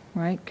this,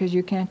 right? Because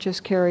you can't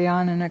just carry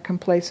on in a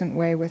complacent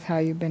way with how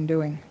you've been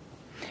doing.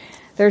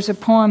 There's a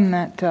poem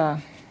that,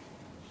 I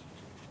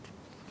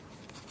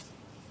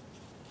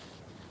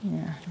don't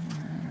know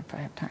if I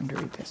have time to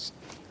read this.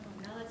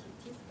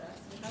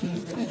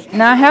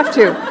 No, I have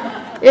to.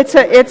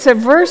 It's a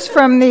verse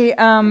from the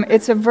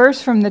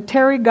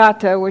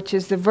Therigatha, which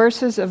is the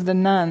verses of the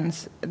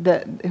nuns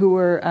who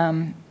were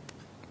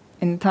in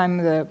the time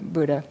of the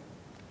Buddha.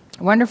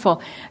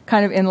 Wonderful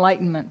kind of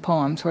enlightenment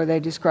poems where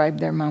they describe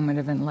their moment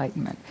of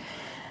enlightenment.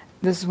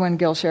 This is one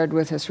Gil shared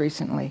with us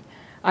recently.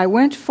 I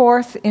went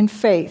forth in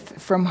faith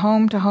from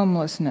home to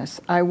homelessness.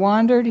 I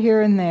wandered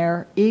here and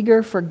there,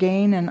 eager for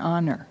gain and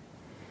honor.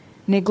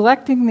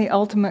 Neglecting the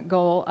ultimate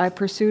goal, I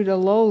pursued a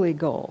lowly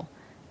goal.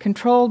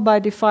 Controlled by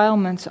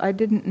defilements, I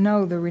didn't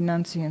know the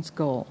renunciant's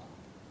goal.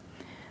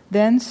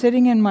 Then,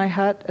 sitting in my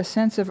hut, a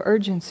sense of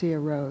urgency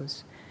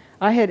arose.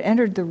 I had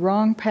entered the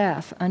wrong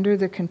path under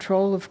the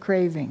control of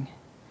craving.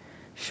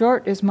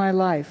 Short is my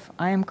life.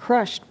 I am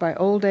crushed by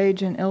old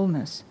age and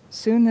illness.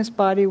 Soon this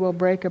body will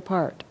break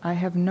apart. I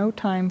have no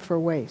time for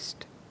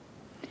waste.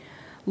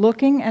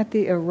 Looking at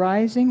the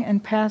arising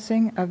and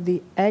passing of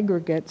the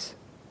aggregates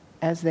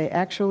as they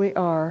actually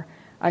are,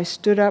 I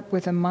stood up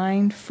with a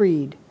mind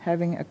freed,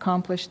 having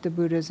accomplished the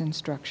Buddha's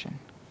instruction.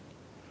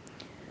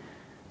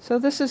 So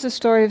this is a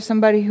story of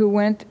somebody who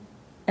went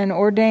and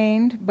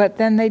ordained, but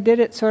then they did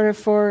it sort of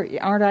for,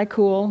 aren't I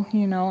cool?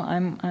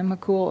 I'm a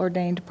cool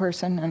ordained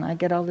person, and I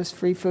get all this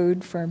free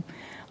food for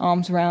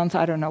alms rounds.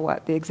 I don't know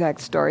what the exact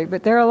story,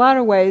 but there are a lot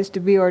of ways to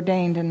be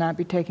ordained and not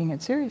be taking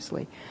it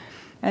seriously.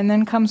 And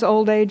then comes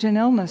old age and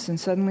illness, and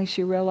suddenly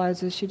she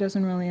realizes she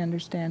doesn't really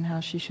understand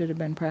how she should have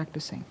been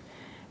practicing.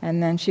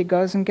 And then she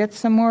goes and gets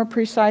some more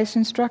precise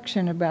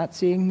instruction about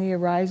seeing the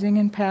arising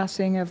and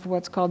passing of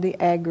what's called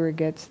the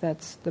aggregates.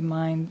 That's the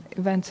mind,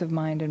 events of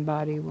mind and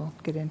body. We'll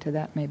get into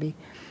that maybe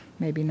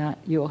not.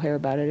 You'll hear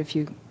about it if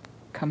you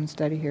come and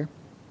study here.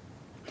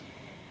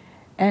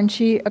 And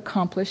she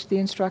accomplished the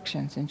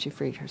instructions and she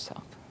freed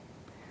herself.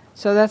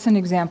 So that's an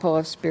example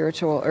of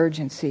spiritual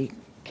urgency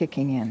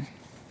kicking in.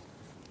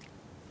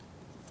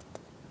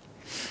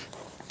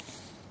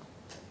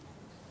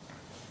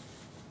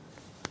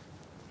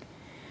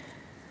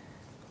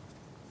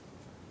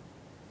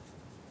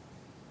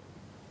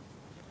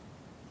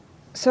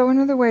 So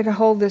another way to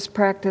hold this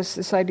practice,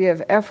 this idea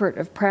of effort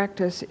of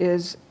practice,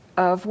 is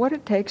of what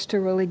it takes to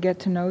really get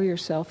to know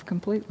yourself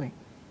completely.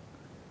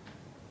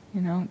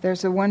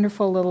 There's a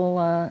wonderful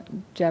little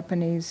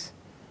Japanese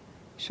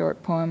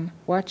short poem,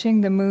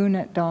 watching the moon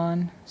at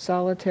dawn,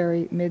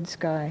 solitary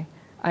mid-sky,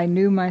 I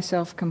knew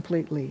myself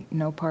completely,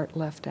 no part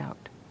left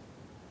out.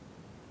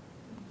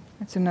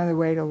 That's another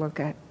way to look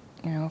at,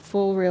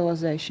 full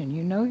realization.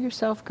 You know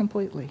yourself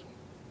completely.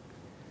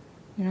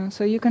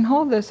 So you can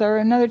hold this, or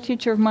another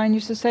teacher of mine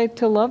used to say,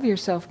 to love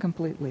yourself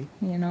completely.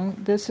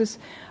 This is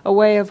a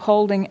way of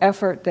holding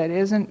effort that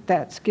isn't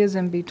that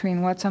schism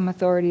between what some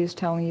authority is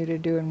telling you to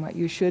do and what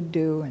you should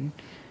do, and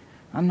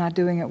I'm not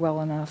doing it well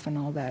enough and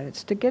all that.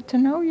 It's to get to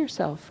know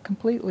yourself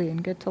completely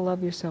and get to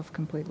love yourself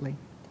completely.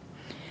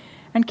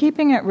 And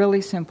keeping it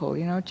really simple,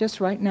 just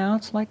right now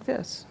it's like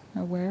this.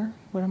 Aware,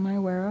 what am I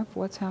aware of?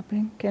 What's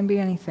happening? Can be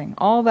anything.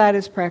 All that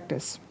is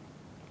practice.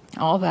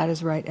 All that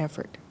is right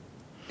effort.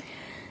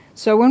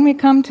 So when we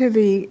come to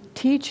the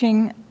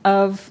teaching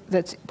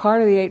that's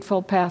part of the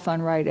Eightfold Path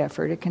on right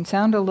effort, it can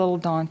sound a little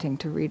daunting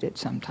to read it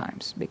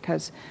sometimes,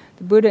 because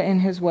the Buddha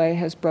in his way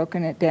has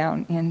broken it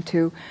down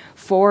into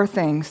 4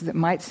 things that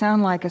might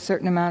sound like a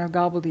certain amount of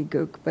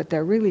gobbledygook, but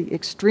they're really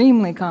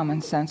extremely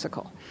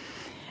commonsensical.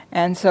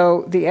 And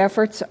so the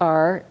efforts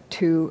are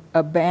to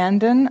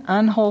abandon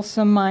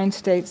unwholesome mind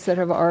states that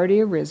have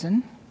already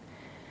arisen,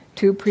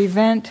 to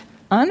prevent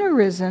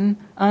unarisen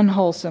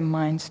unwholesome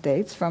mind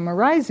states from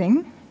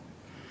arising,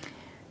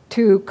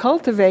 to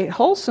cultivate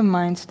wholesome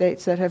mind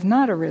states that have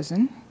not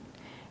arisen,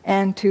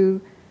 and to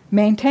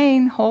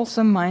maintain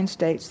wholesome mind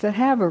states that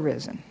have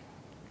arisen.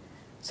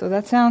 So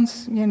that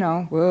sounds,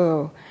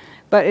 whoa.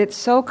 But it's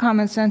so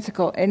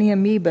commonsensical, any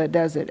amoeba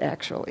does it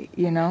actually,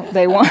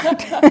 They want...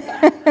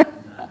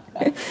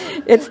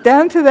 It's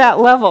down to that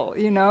level,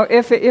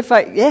 If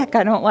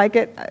I don't like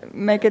it,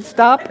 make it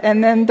stop,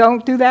 and then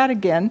don't do that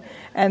again.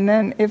 And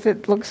then if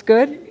it looks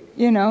good,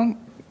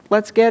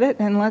 let's get it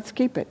and let's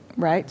keep it,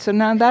 right? So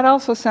now that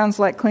also sounds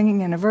like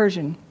clinging and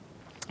aversion.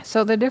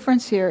 So the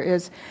difference here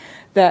is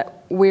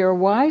that we are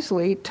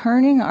wisely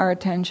turning our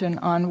attention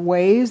on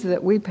ways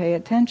that we pay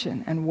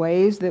attention and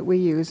ways that we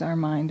use our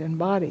mind and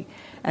body.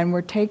 And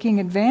we're taking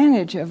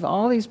advantage of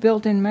all these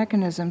built-in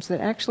mechanisms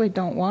that actually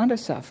don't want to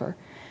suffer,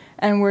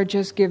 and we're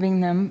just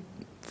giving them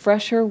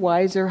fresher,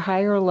 wiser,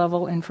 higher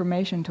level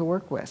information to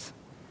work with,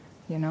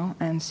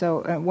 And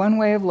so one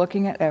way of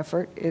looking at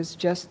effort is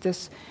just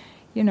this,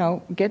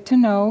 get to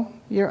know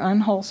your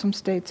unwholesome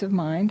states of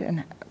mind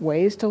and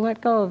ways to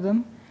let go of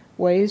them,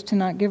 ways to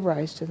not give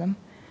rise to them.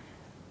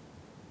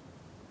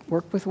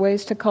 Work with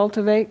ways to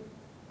cultivate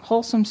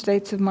wholesome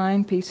states of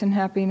mind, peace and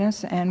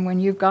happiness, and when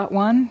you've got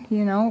one,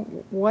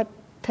 what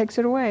takes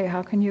it away?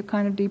 How can you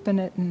kind of deepen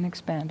it and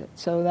expand it?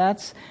 So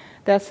that's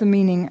the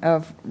meaning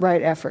of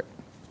right effort.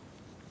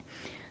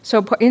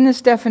 So in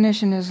this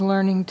definition is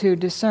learning to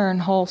discern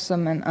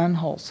wholesome and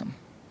unwholesome.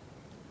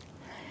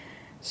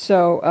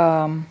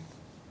 So,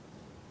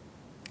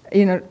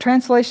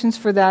 translations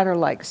for that are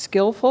like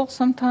skillful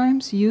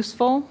sometimes,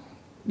 useful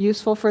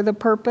for the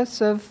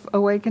purpose of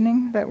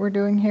awakening that we're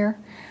doing here.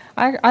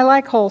 I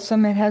like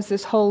wholesome. It has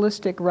this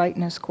holistic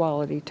rightness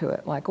quality to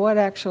it, like what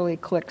actually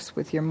clicks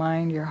with your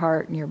mind, your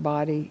heart, and your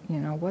body.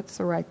 What's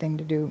the right thing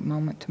to do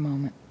moment to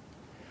moment.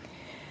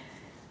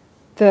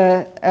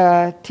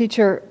 The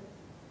teacher,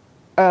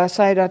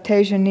 Sayadaw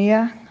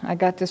Tejaniya, I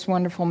got this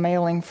wonderful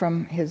mailing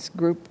from his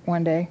group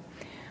one day.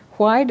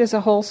 Why does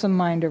a wholesome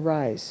mind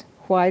arise?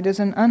 Why does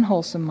an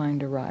unwholesome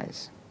mind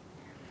arise?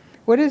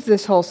 What is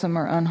this wholesome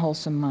or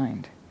unwholesome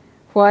mind?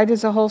 Why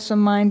does a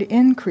wholesome mind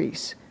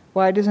increase?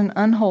 Why does an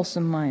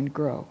unwholesome mind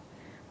grow?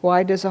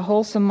 Why does a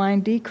wholesome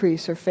mind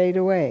decrease or fade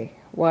away?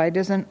 Why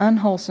does an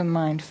unwholesome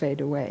mind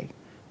fade away?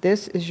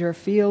 This is your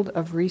field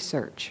of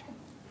research.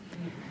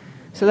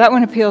 So that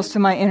one appeals to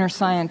my inner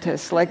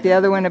scientist, like the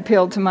other one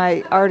appealed to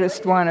my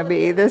artist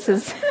wannabe. This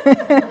is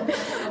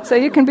so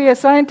you can be a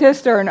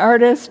scientist or an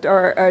artist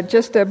or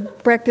just a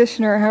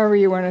practitioner, however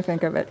you want to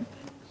think of it.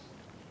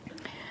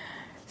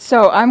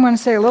 So I'm going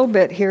to say a little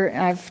bit here,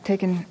 I've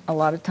taken a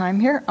lot of time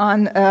here,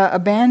 on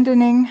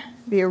abandoning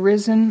the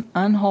arisen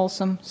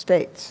unwholesome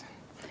states.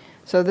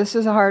 So this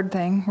is a hard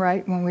thing,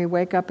 right? When we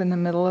wake up in the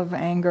middle of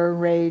anger,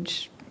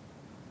 rage,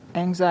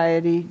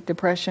 anxiety,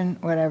 depression,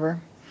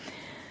 whatever.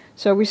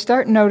 So we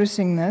start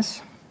noticing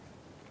this.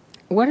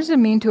 What does it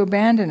mean to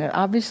abandon it?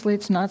 Obviously,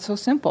 it's not so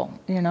simple,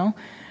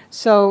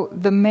 So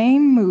the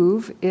main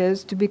move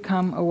is to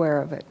become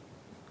aware of it.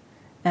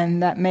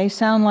 And that may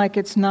sound like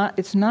it's not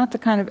the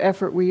kind of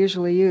effort we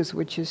usually use,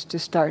 which is to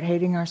start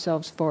hating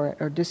ourselves for it,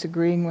 or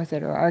disagreeing with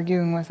it, or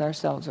arguing with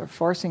ourselves, or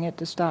forcing it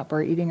to stop,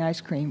 or eating ice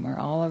cream, or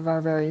all of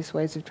our various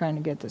ways of trying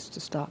to get this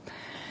to stop.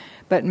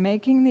 But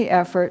making the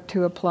effort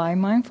to apply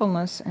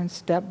mindfulness and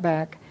step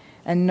back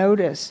and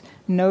notice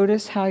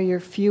how you're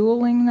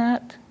fueling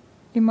that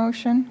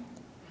emotion.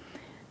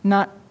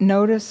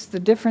 Notice the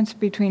difference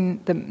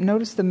between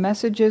notice the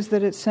messages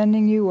that it's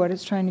sending you, what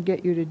it's trying to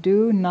get you to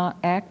do, not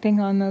acting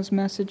on those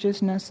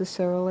messages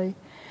necessarily,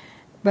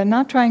 but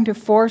not trying to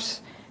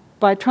force.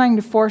 By trying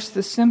to force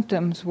the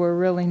symptoms, we're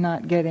really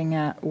not getting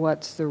at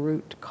what's the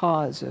root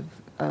cause of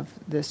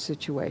this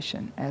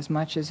situation, as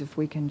much as if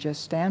we can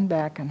just stand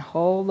back and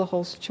hold the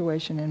whole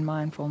situation in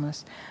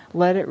mindfulness,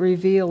 let it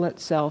reveal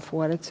itself,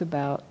 what it's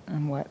about,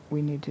 and what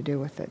we need to do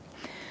with it.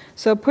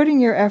 So putting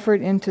your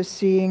effort into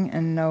seeing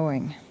and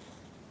knowing.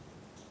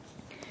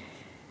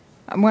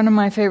 One of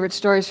my favorite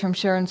stories from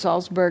Sharon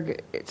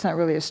Salzberg, it's not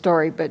really a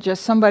story, but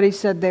just somebody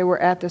said they were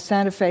at the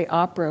Santa Fe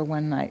Opera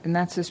one night, and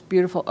that's this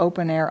beautiful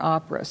open-air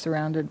opera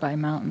surrounded by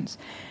mountains.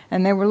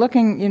 And they were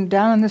looking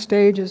down on the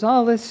stage as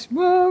all this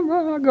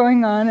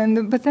going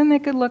on, but then they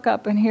could look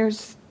up and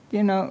here's,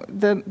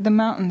 the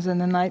mountains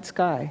and the night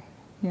sky,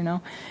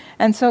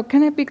 And so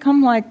can it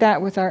become like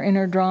that with our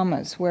inner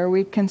dramas, where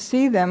we can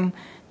see them,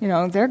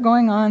 they're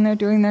going on, they're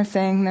doing their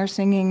thing, they're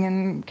singing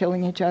and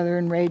killing each other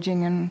and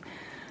raging and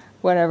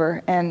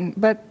whatever,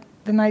 but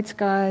the night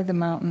sky, the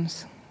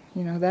mountains,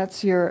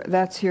 that's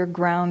your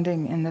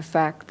grounding in the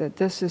fact that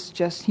this is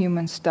just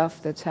human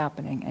stuff that's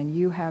happening, and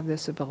you have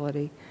this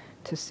ability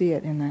to see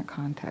it in that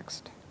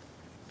context.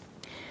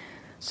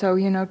 So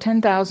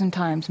 10,000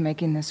 times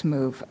making this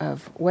move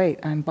of, wait,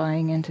 I'm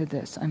buying into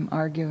this, I'm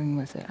arguing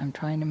with it, I'm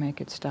trying to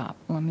make it stop.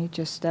 Let me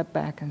just step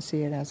back and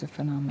see it as a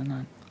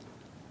phenomenon.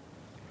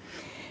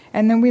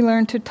 And then we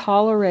learn to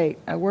tolerate,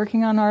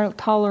 working on our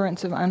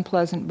tolerance of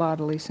unpleasant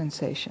bodily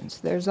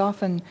sensations. There's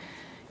often,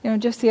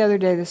 just the other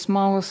day, the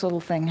smallest little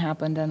thing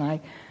happened, and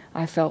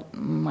I felt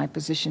my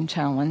position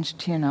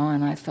challenged, and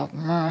I felt,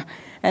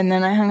 and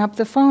then I hung up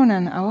the phone,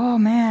 and oh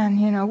man,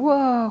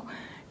 whoa,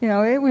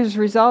 it was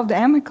resolved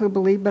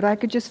amicably, but I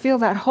could just feel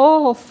that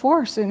whole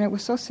force, and it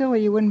was so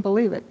silly you wouldn't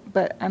believe it.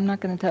 But I'm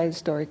not going to tell you the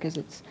story because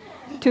it's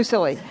too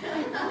silly.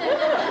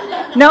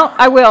 No,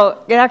 I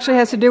will. It actually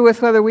has to do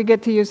with whether we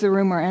get to use the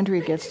room or Andrea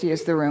gets to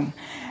use the room.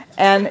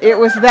 And it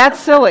was that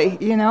silly,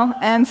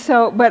 And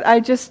so, but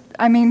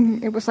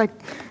it was like,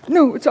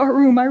 no, it's our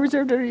room. I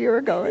reserved it a year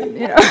ago, and,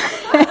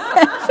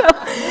 So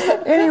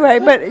anyway,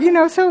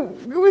 but, so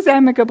it was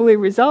amicably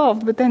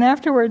resolved. But then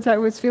afterwards I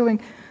was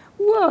feeling,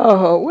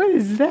 whoa, what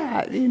is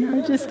that?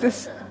 Just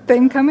this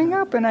thing coming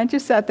up. And I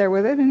just sat there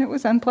with it, and it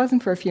was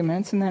unpleasant for a few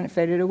minutes, and then it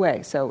faded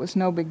away. So it was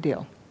no big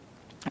deal.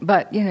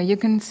 But, you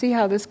can see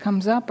how this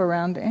comes up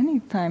around any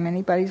time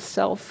anybody's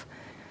self,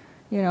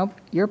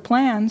 your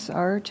plans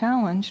are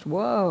challenged.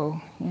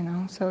 Whoa,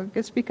 so it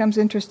just becomes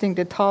interesting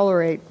to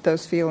tolerate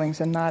those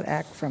feelings and not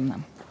act from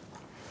them.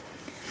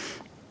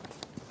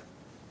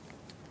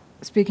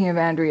 Speaking of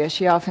Andrea,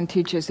 she often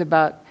teaches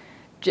about,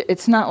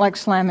 it's not like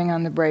slamming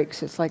on the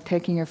brakes, it's like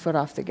taking your foot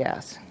off the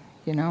gas,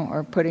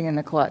 or putting in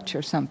the clutch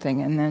or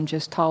something, and then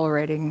just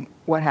tolerating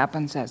what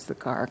happens as the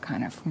car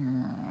kind of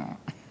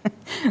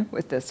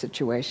with the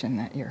situation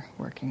that you're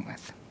working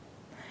with.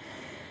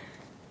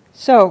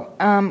 So,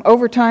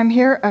 over time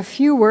here, a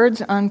few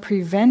words on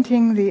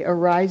preventing the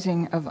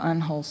arising of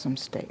unwholesome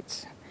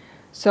states.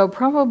 So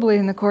probably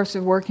in the course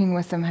of working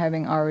with them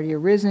having already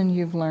arisen,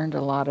 you've learned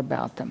a lot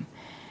about them.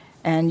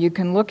 And you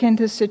can look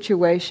into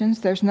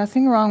situations. There's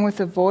nothing wrong with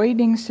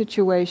avoiding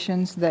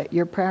situations that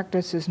your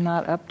practice is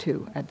not up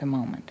to at the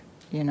moment.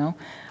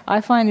 I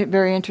find it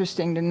very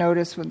interesting to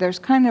notice there's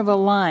kind of a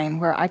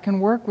line where I can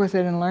work with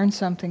it and learn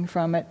something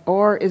from it,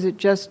 or is it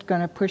just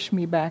going to push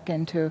me back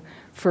into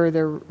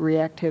further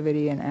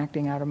reactivity and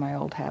acting out of my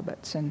old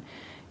habits? And,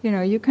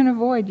 you can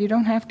avoid. You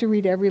don't have to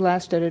read every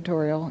last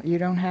editorial. You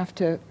don't have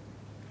to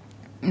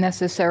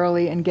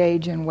necessarily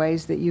engage in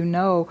ways that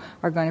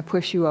are going to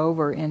push you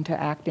over into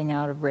acting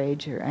out of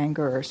rage or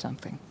anger or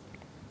something.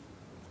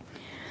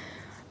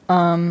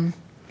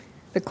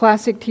 The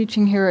classic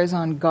teaching here is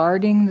on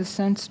guarding the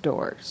sense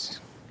doors.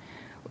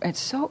 It's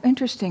so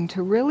interesting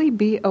to really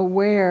be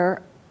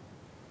aware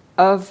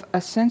of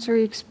a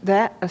sensory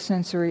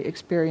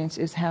experience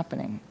is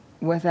happening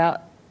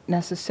without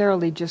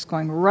necessarily just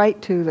going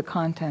right to the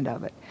content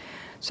of it.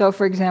 So,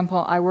 for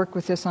example, I work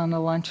with this on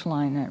the lunch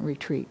line at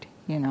retreat.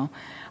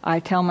 I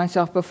tell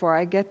myself before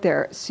I get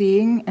there,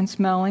 seeing and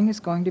smelling is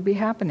going to be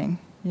happening,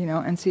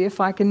 and see if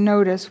I can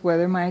notice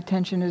whether my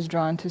attention is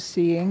drawn to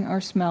seeing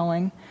or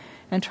smelling,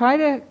 and try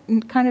to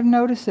kind of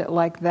notice it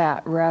like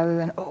that rather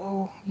than,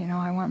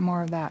 I want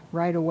more of that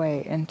right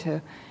away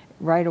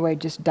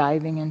just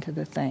diving into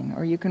the thing.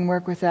 Or you can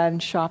work with that in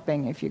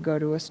shopping if you go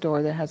to a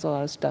store that has a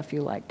lot of stuff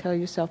you like. Tell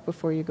yourself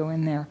before you go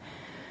in there.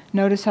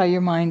 Notice how your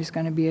mind is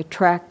going to be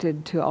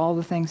attracted to all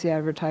the things the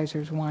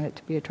advertisers want it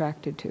to be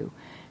attracted to.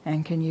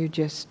 And can you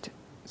just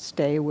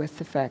stay with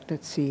the fact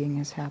that seeing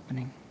is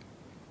happening?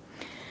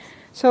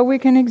 So we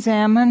can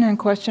examine and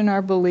question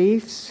our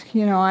beliefs.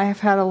 I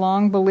have had a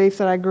long belief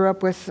that I grew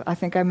up with, I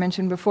think I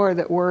mentioned before,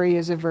 that worry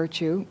is a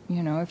virtue.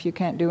 If you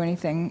can't do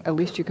anything, at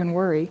least you can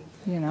worry,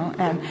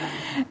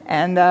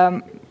 and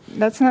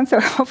that's not so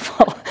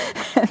helpful.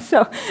 And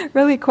so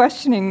really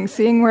questioning,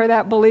 seeing where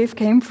that belief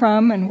came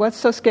from and what's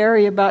so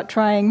scary about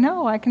trying,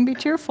 no, I can be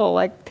cheerful,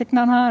 like Thich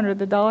Nhat Hanh or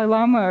the Dalai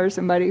Lama or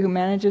somebody who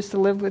manages to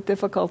live with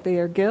difficulty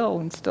or guilt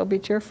and still be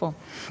cheerful.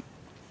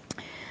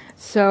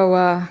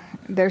 So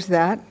there's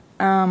that.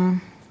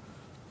 And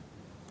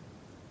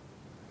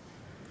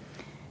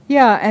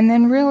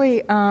then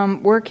really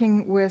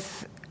working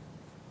with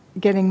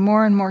getting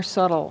more and more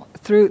subtle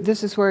through.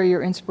 This is where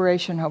your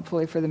inspiration,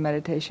 hopefully, for the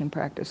meditation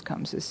practice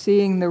comes, is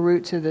seeing the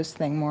roots of this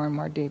thing more and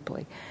more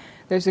deeply.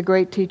 There's a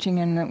great teaching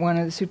in one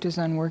of the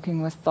suttas on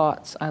working with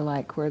thoughts I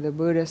like, where the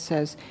Buddha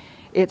says,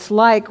 it's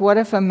like, what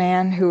if a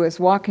man who is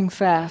walking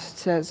fast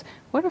says,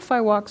 what if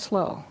I walk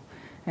slow?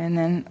 And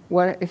then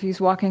what if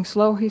he's walking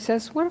slow, he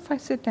says, what if I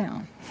sit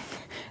down?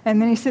 And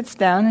then he sits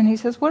down and he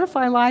says, what if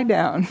I lie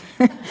down?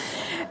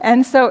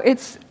 And so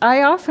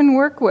I often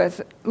work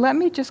with, let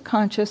me just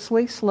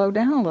consciously slow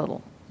down a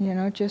little,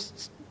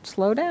 just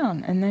slow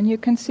down. And then you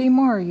can see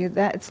more.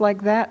 It's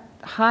like that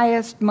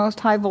highest, most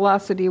high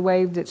velocity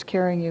wave that's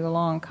carrying you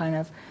along kind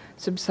of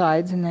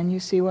subsides, and then you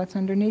see what's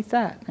underneath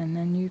that. And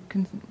then you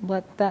can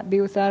let that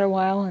be with that a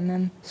while and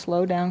then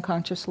slow down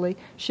consciously,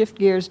 shift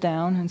gears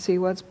down and see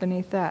what's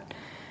beneath that.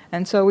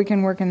 And so we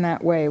can work in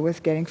that way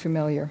with getting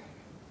familiar.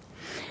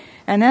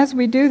 And as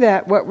we do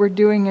that, what we're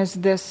doing is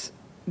this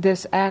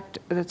act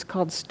that's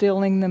called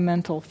stilling the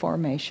mental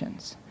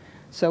formations.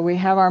 So we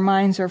have our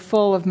minds are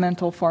full of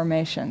mental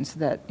formations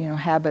that,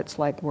 habits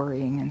like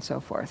worrying and so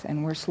forth.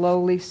 And we're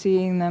slowly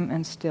seeing them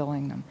and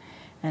stilling them.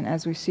 And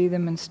as we see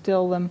them and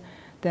still them,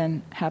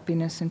 then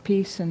happiness and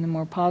peace and the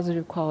more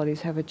positive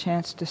qualities have a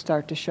chance to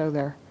start to show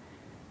their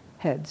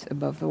heads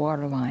above the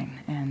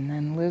waterline. And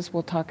then Liz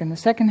will talk in the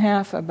second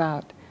half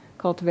about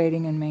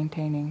cultivating and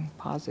maintaining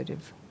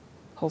positive,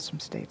 wholesome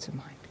states of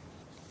mind.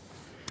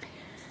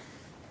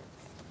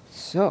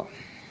 So,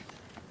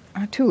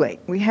 too late.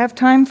 We have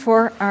time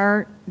for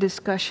our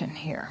discussion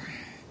here.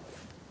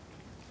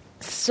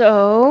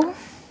 So,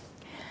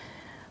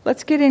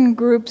 let's get in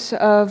groups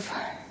of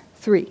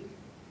 3.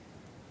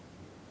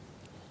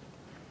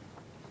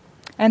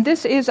 And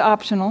this is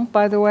optional,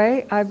 by the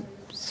way.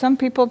 Some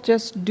people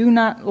just do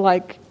not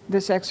like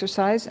this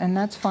exercise, and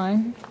that's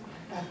fine.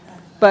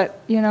 But,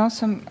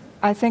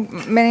 I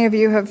think many of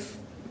you have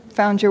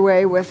found your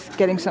way with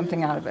getting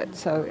something out of it.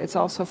 So it's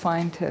also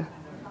fine to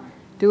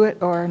do it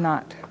or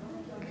not.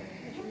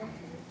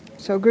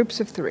 So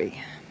groups of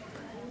 3.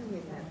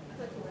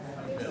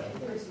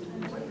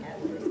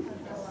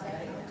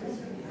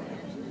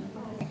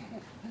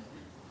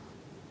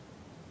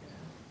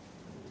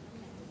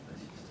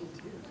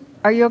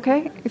 Are you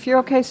okay? If you're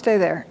okay, stay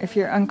there. If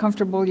you're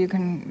uncomfortable, you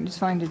can just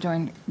find a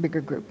join bigger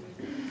group.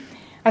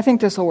 I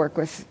think this will work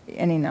with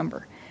any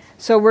number.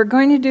 So we're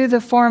going to do the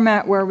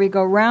format where we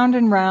go round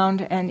and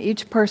round, and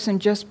each person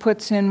just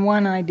puts in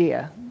one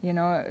idea,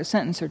 a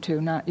sentence or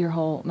two, not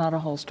a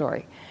whole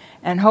story.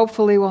 And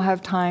hopefully we'll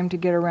have time to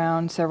get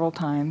around several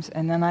times,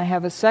 and then I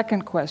have a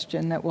second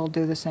question that we'll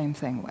do the same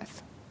thing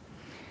with.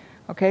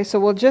 Okay, so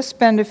we'll just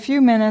spend a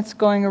few minutes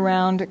going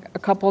around a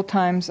couple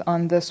times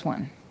on this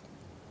one.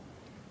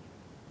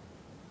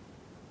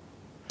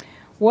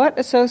 What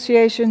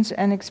associations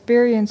and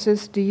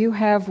experiences do you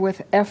have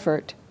with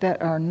effort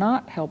that are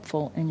not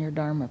helpful in your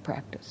Dharma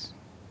practice?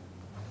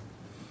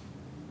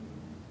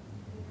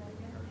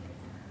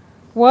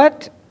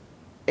 What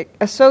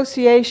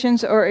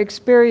associations or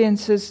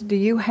experiences do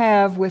you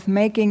have with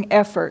making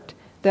effort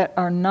that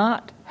are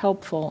not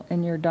helpful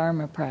in your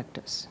Dharma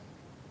practice?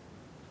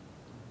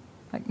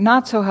 Like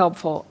not so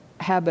helpful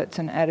habits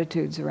and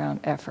attitudes around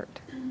effort.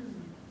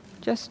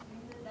 Just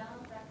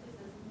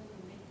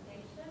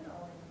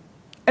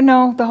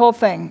no, the whole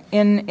thing.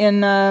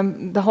 In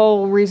the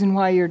whole reason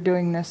why you're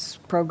doing this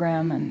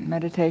program and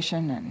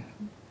meditation and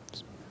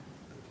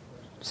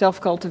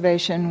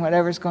self-cultivation,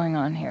 whatever's going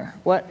on here.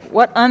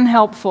 What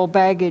unhelpful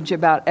baggage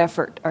about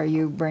effort are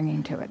you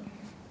bringing to it?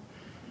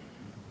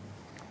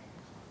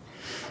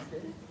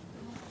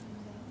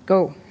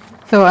 Go.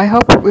 So I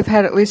hope we've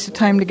had at least the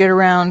time to get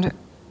around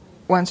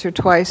once or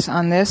twice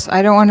on this.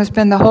 I don't want to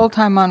spend the whole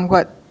time on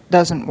what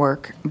doesn't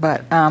work,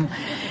 but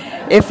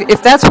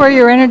if that's where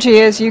your energy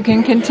is, you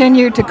can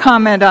continue to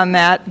comment on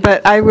that.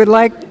 But I would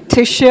like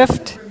to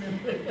shift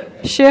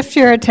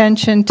your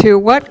attention to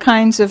what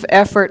kinds of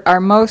effort are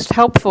most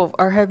helpful,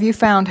 or have you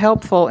found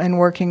helpful in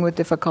working with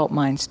difficult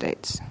mind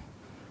states?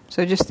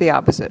 So just the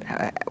opposite.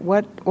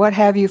 What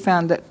have you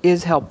found that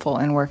is helpful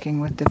in working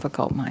with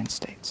difficult mind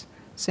states?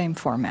 Same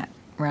format,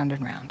 round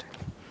and round.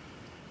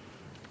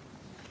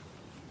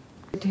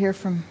 To hear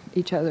from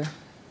each other.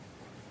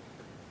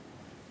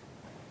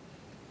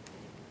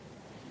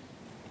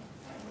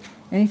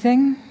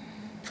 Anything?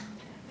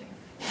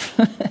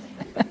 The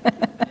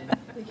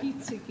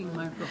heat-seeking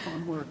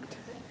microphone worked.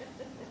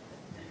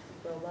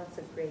 Well, lots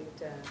of great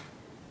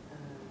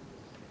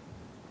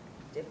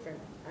different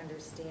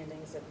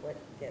understandings of what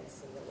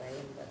gets in the way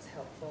and what's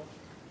helpful.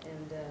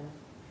 And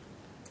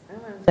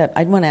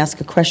I'd want to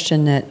ask a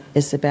question that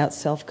is about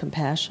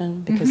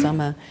self-compassion, because I'm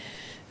a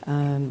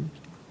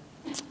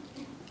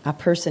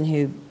person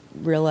who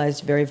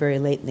realized very, very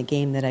late in the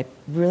game that I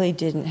really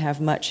didn't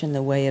have much in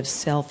the way of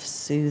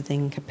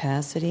self-soothing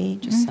capacity,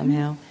 just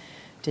somehow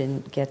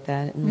didn't get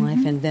that in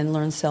life, and then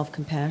learned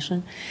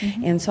self-compassion.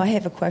 And so I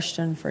have a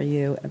question for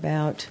you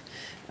about,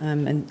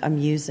 and I'm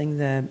using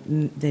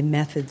the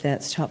method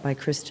that's taught by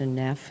Kristen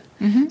Neff.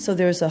 So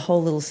there's a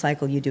whole little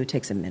cycle you do. It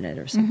takes a minute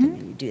or something,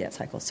 and you do that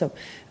cycle. So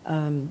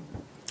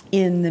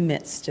in the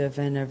midst of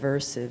an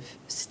aversive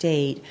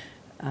state,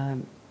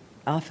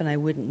 often I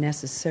wouldn't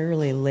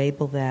necessarily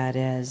label that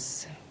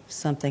as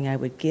something I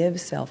would give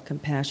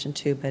self-compassion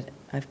to, but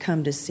I've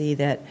come to see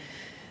that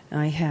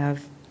I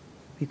have,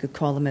 you could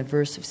call them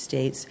aversive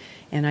states,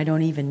 and I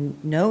don't even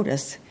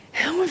notice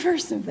how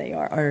aversive they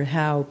are or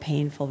how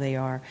painful they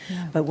are.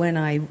 Yeah. But when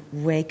I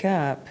wake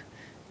up,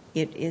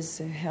 it is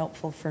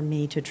helpful for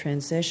me to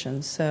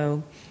transition.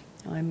 So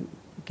I'm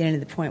getting to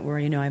the point where,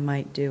 I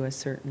might do a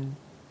certain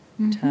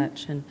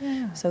touch, and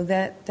so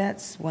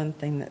that's one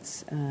thing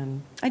that's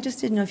I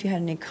just didn't know if you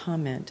had any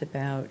comment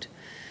about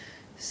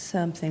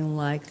something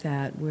like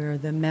that where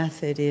the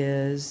method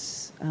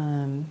is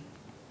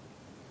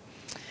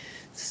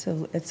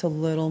so it's a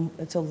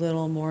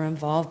little more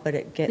involved, but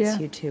it gets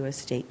you to a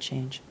state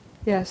change.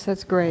 Yes,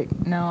 that's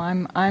great. No,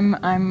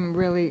 I'm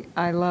really,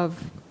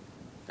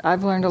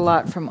 I've learned a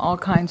lot from all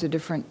kinds of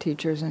different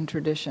teachers and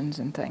traditions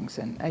and things,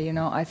 and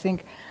I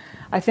think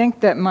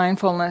that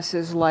mindfulness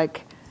is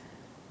like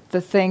the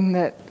thing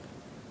that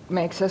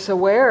makes us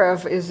aware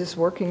of, is this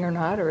working or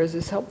not, or is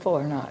this helpful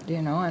or not,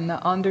 and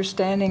the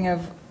understanding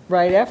of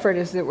right effort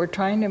is that we're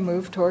trying to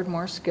move toward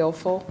more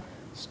skillful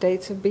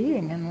states of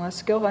being and less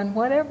skillful, and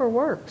whatever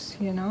works,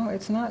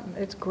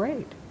 it's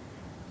great,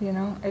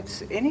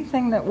 it's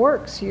anything that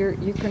works,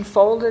 you can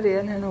fold it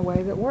in a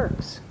way that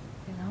works,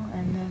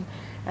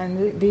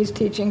 and these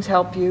teachings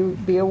help you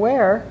be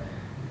aware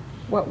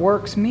what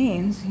works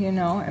means,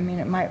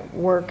 it might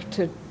work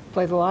to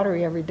play the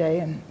lottery every day,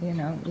 and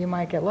you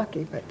might get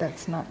lucky, but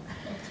that's not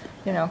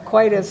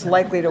quite as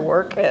likely to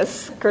work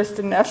as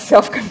Kristen Neff's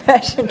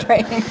self-compassion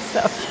training.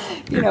 So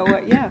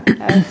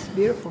that's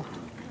beautiful.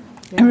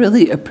 I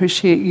really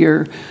appreciate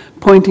your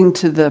pointing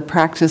to the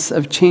practice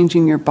of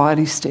changing your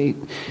body state,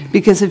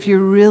 because if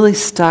you're really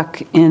stuck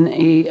in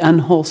a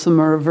unwholesome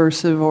or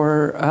aversive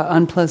or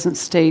unpleasant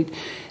state,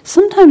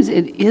 sometimes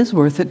it is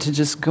worth it to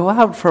just go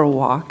out for a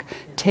walk,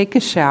 take a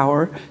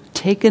shower,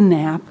 take a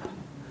nap.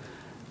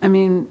 I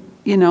mean,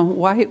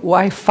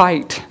 why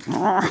fight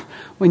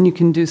when you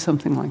can do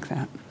something like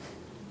that?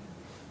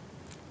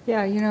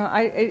 Yeah,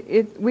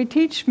 we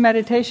teach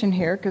meditation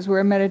here because we're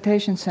a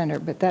meditation center,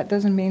 but that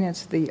doesn't mean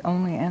it's the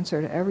only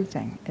answer to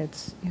everything.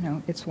 It's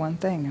one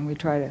thing, and we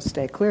try to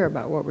stay clear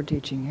about what we're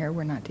teaching here.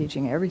 We're not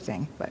teaching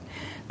everything, but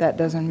that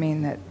doesn't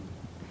mean that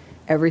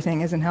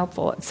everything isn't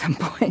helpful at some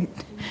point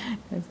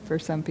for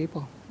some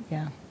people.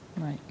 Yeah,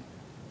 right.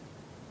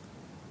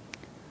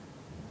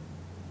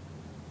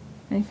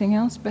 Anything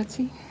else,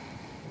 Betsy?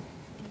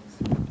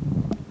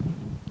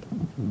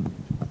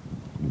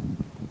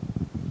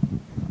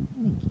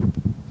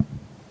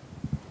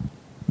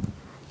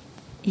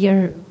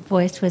 Your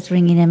voice was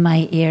ringing in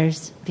my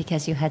ears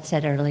because you had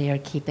said earlier,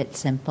 keep it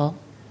simple.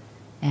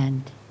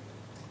 And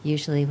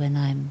usually when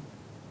I'm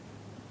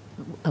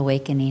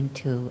awakening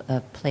to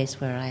a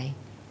place where I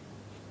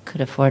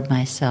could afford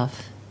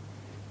myself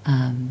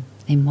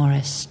a more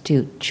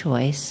astute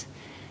choice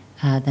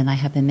than I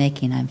have been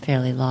making, I'm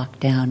fairly locked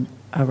down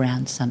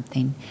around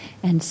something.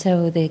 And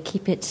so the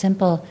keep it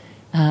simple,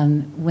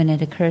 when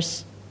it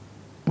occurs,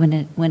 when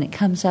it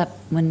comes up,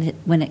 when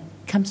it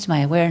comes to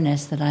my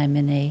awareness that I'm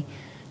in a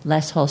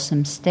less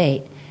wholesome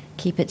state,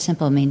 keep it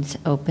simple means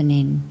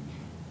opening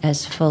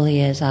as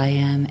fully as I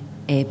am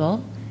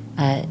able,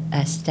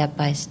 step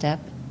by step,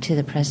 to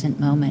the present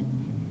moment.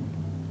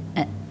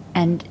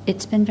 And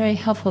it's been very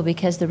helpful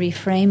because the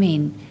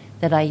reframing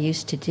that I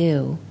used to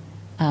do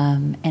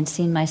and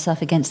seeing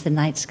myself against the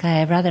night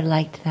sky, I rather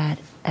liked that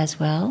as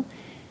well.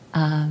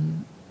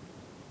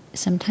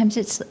 Sometimes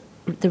it's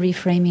the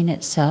reframing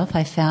itself.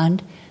 I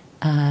found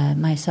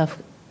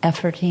myself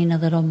efforting a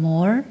little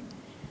more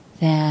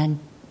than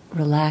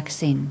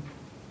relaxing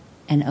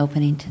and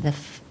opening to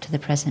the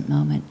present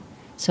moment.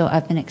 So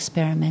I've been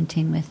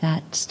experimenting with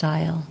that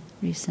style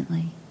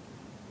recently,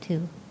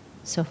 too.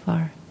 So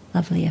far,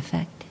 lovely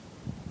effect.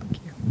 Thank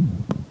you.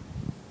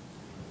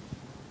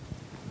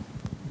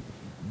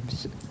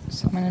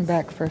 Someone in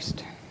back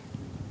first.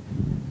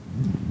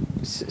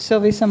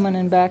 Sylvie, someone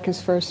in back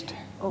is first,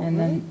 and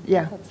then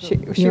she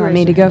you want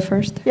me to go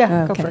first?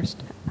 Yeah, okay. Go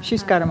first.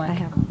 She's got a mic. I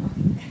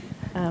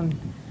have.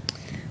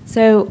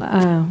 So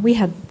we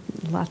had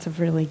lots of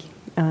really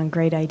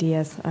great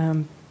ideas,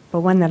 but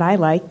one that I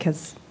like,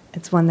 because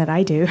it's one that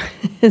I do,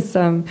 is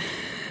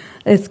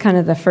it's kind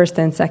of the first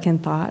and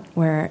second thought,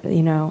 where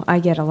I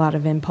get a lot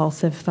of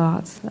impulsive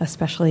thoughts,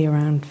 especially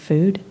around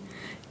food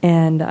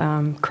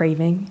and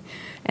craving.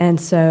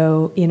 And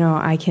so,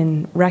 I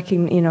can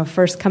recognize,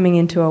 first coming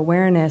into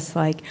awareness,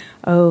 like,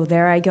 oh,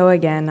 there I go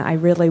again. I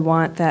really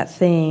want that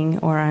thing,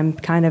 or I'm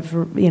kind of,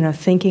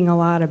 thinking a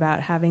lot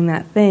about having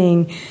that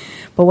thing,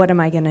 but what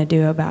am I going to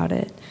do about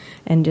it?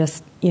 And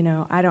just,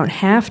 I don't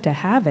have to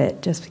have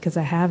it just because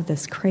I have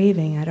this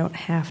craving. I don't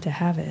have to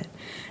have it.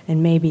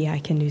 And maybe I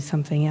can do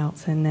something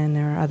else. And then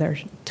there are other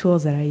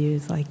tools that I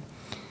use, like,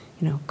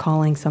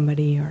 calling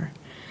somebody, or,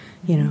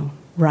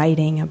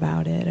 writing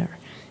about it, or,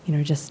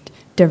 just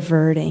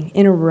diverting,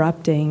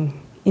 interrupting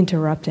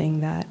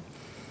that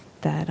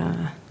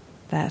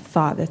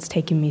thought that's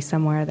taking me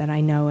somewhere that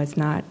I know is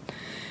not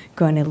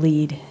going to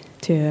lead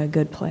to a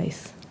good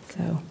place.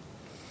 So,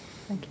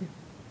 thank you.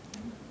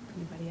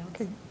 Anybody else?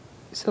 Okay.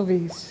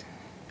 Sylvie's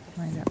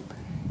lined up.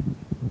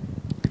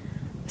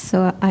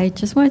 So I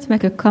just wanted to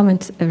make a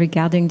comment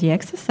regarding the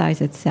exercise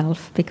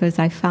itself, because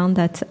I found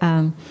that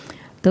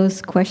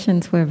those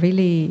questions were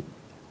really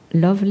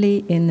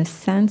lovely in the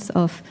sense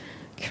of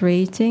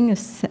creating a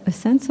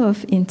sense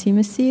of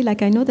intimacy.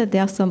 Like, I know that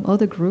there are some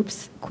other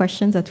groups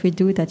questions that we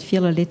do that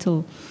feel a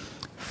little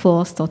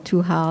forced or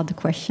too hard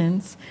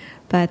questions,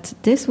 but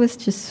this was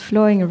just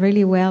flowing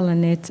really well,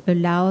 and it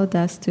allowed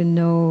us to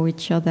know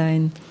each other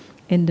in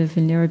the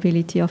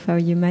vulnerability of our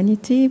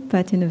humanity,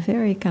 but in a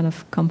very kind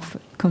of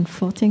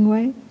comforting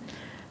way.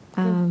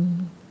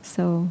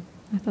 So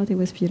I thought it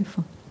was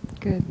beautiful.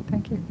 Good,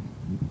 thank you.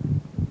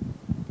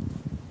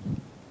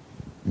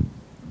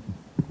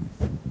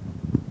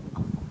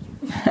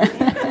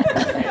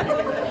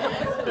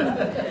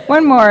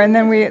 One more, and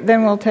then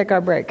we'll take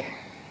our break.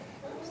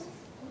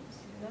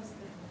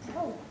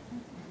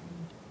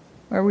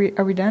 Are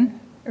we done,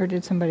 or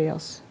did somebody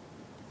else?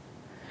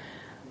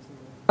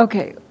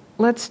 Okay,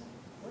 let's.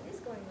 What is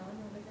going on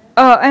over there?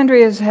 Oh,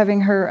 Andrea's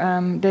having her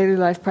daily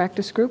life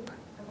practice group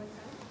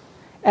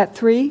at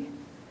 3:00,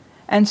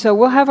 and so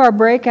we'll have our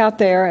break out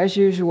there as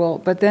usual.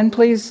 But then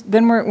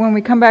when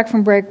we come back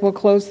from break, we'll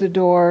close the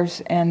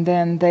doors, and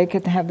then they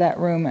can have that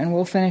room, and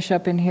we'll finish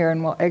up in here,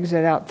 and we'll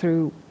exit out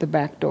through the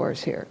back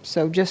doors here.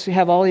 So just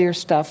have all your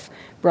stuff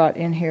brought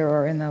in here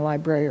or in the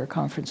library or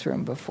conference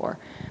room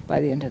by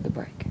the end of the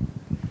break.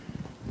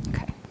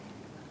 Okay.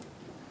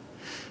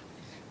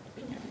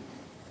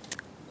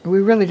 We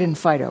really didn't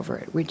fight over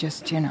it. We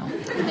just,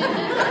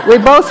 we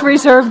both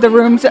reserved the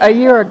rooms a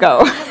year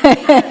ago.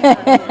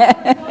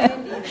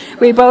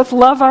 We both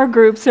love our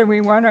groups, and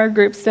we want our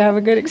groups to have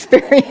a good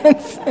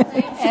experience.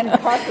 And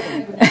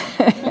carpeting.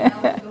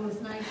 It was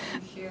nice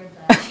you shared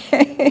that.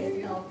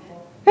 Very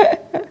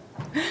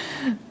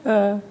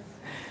helpful.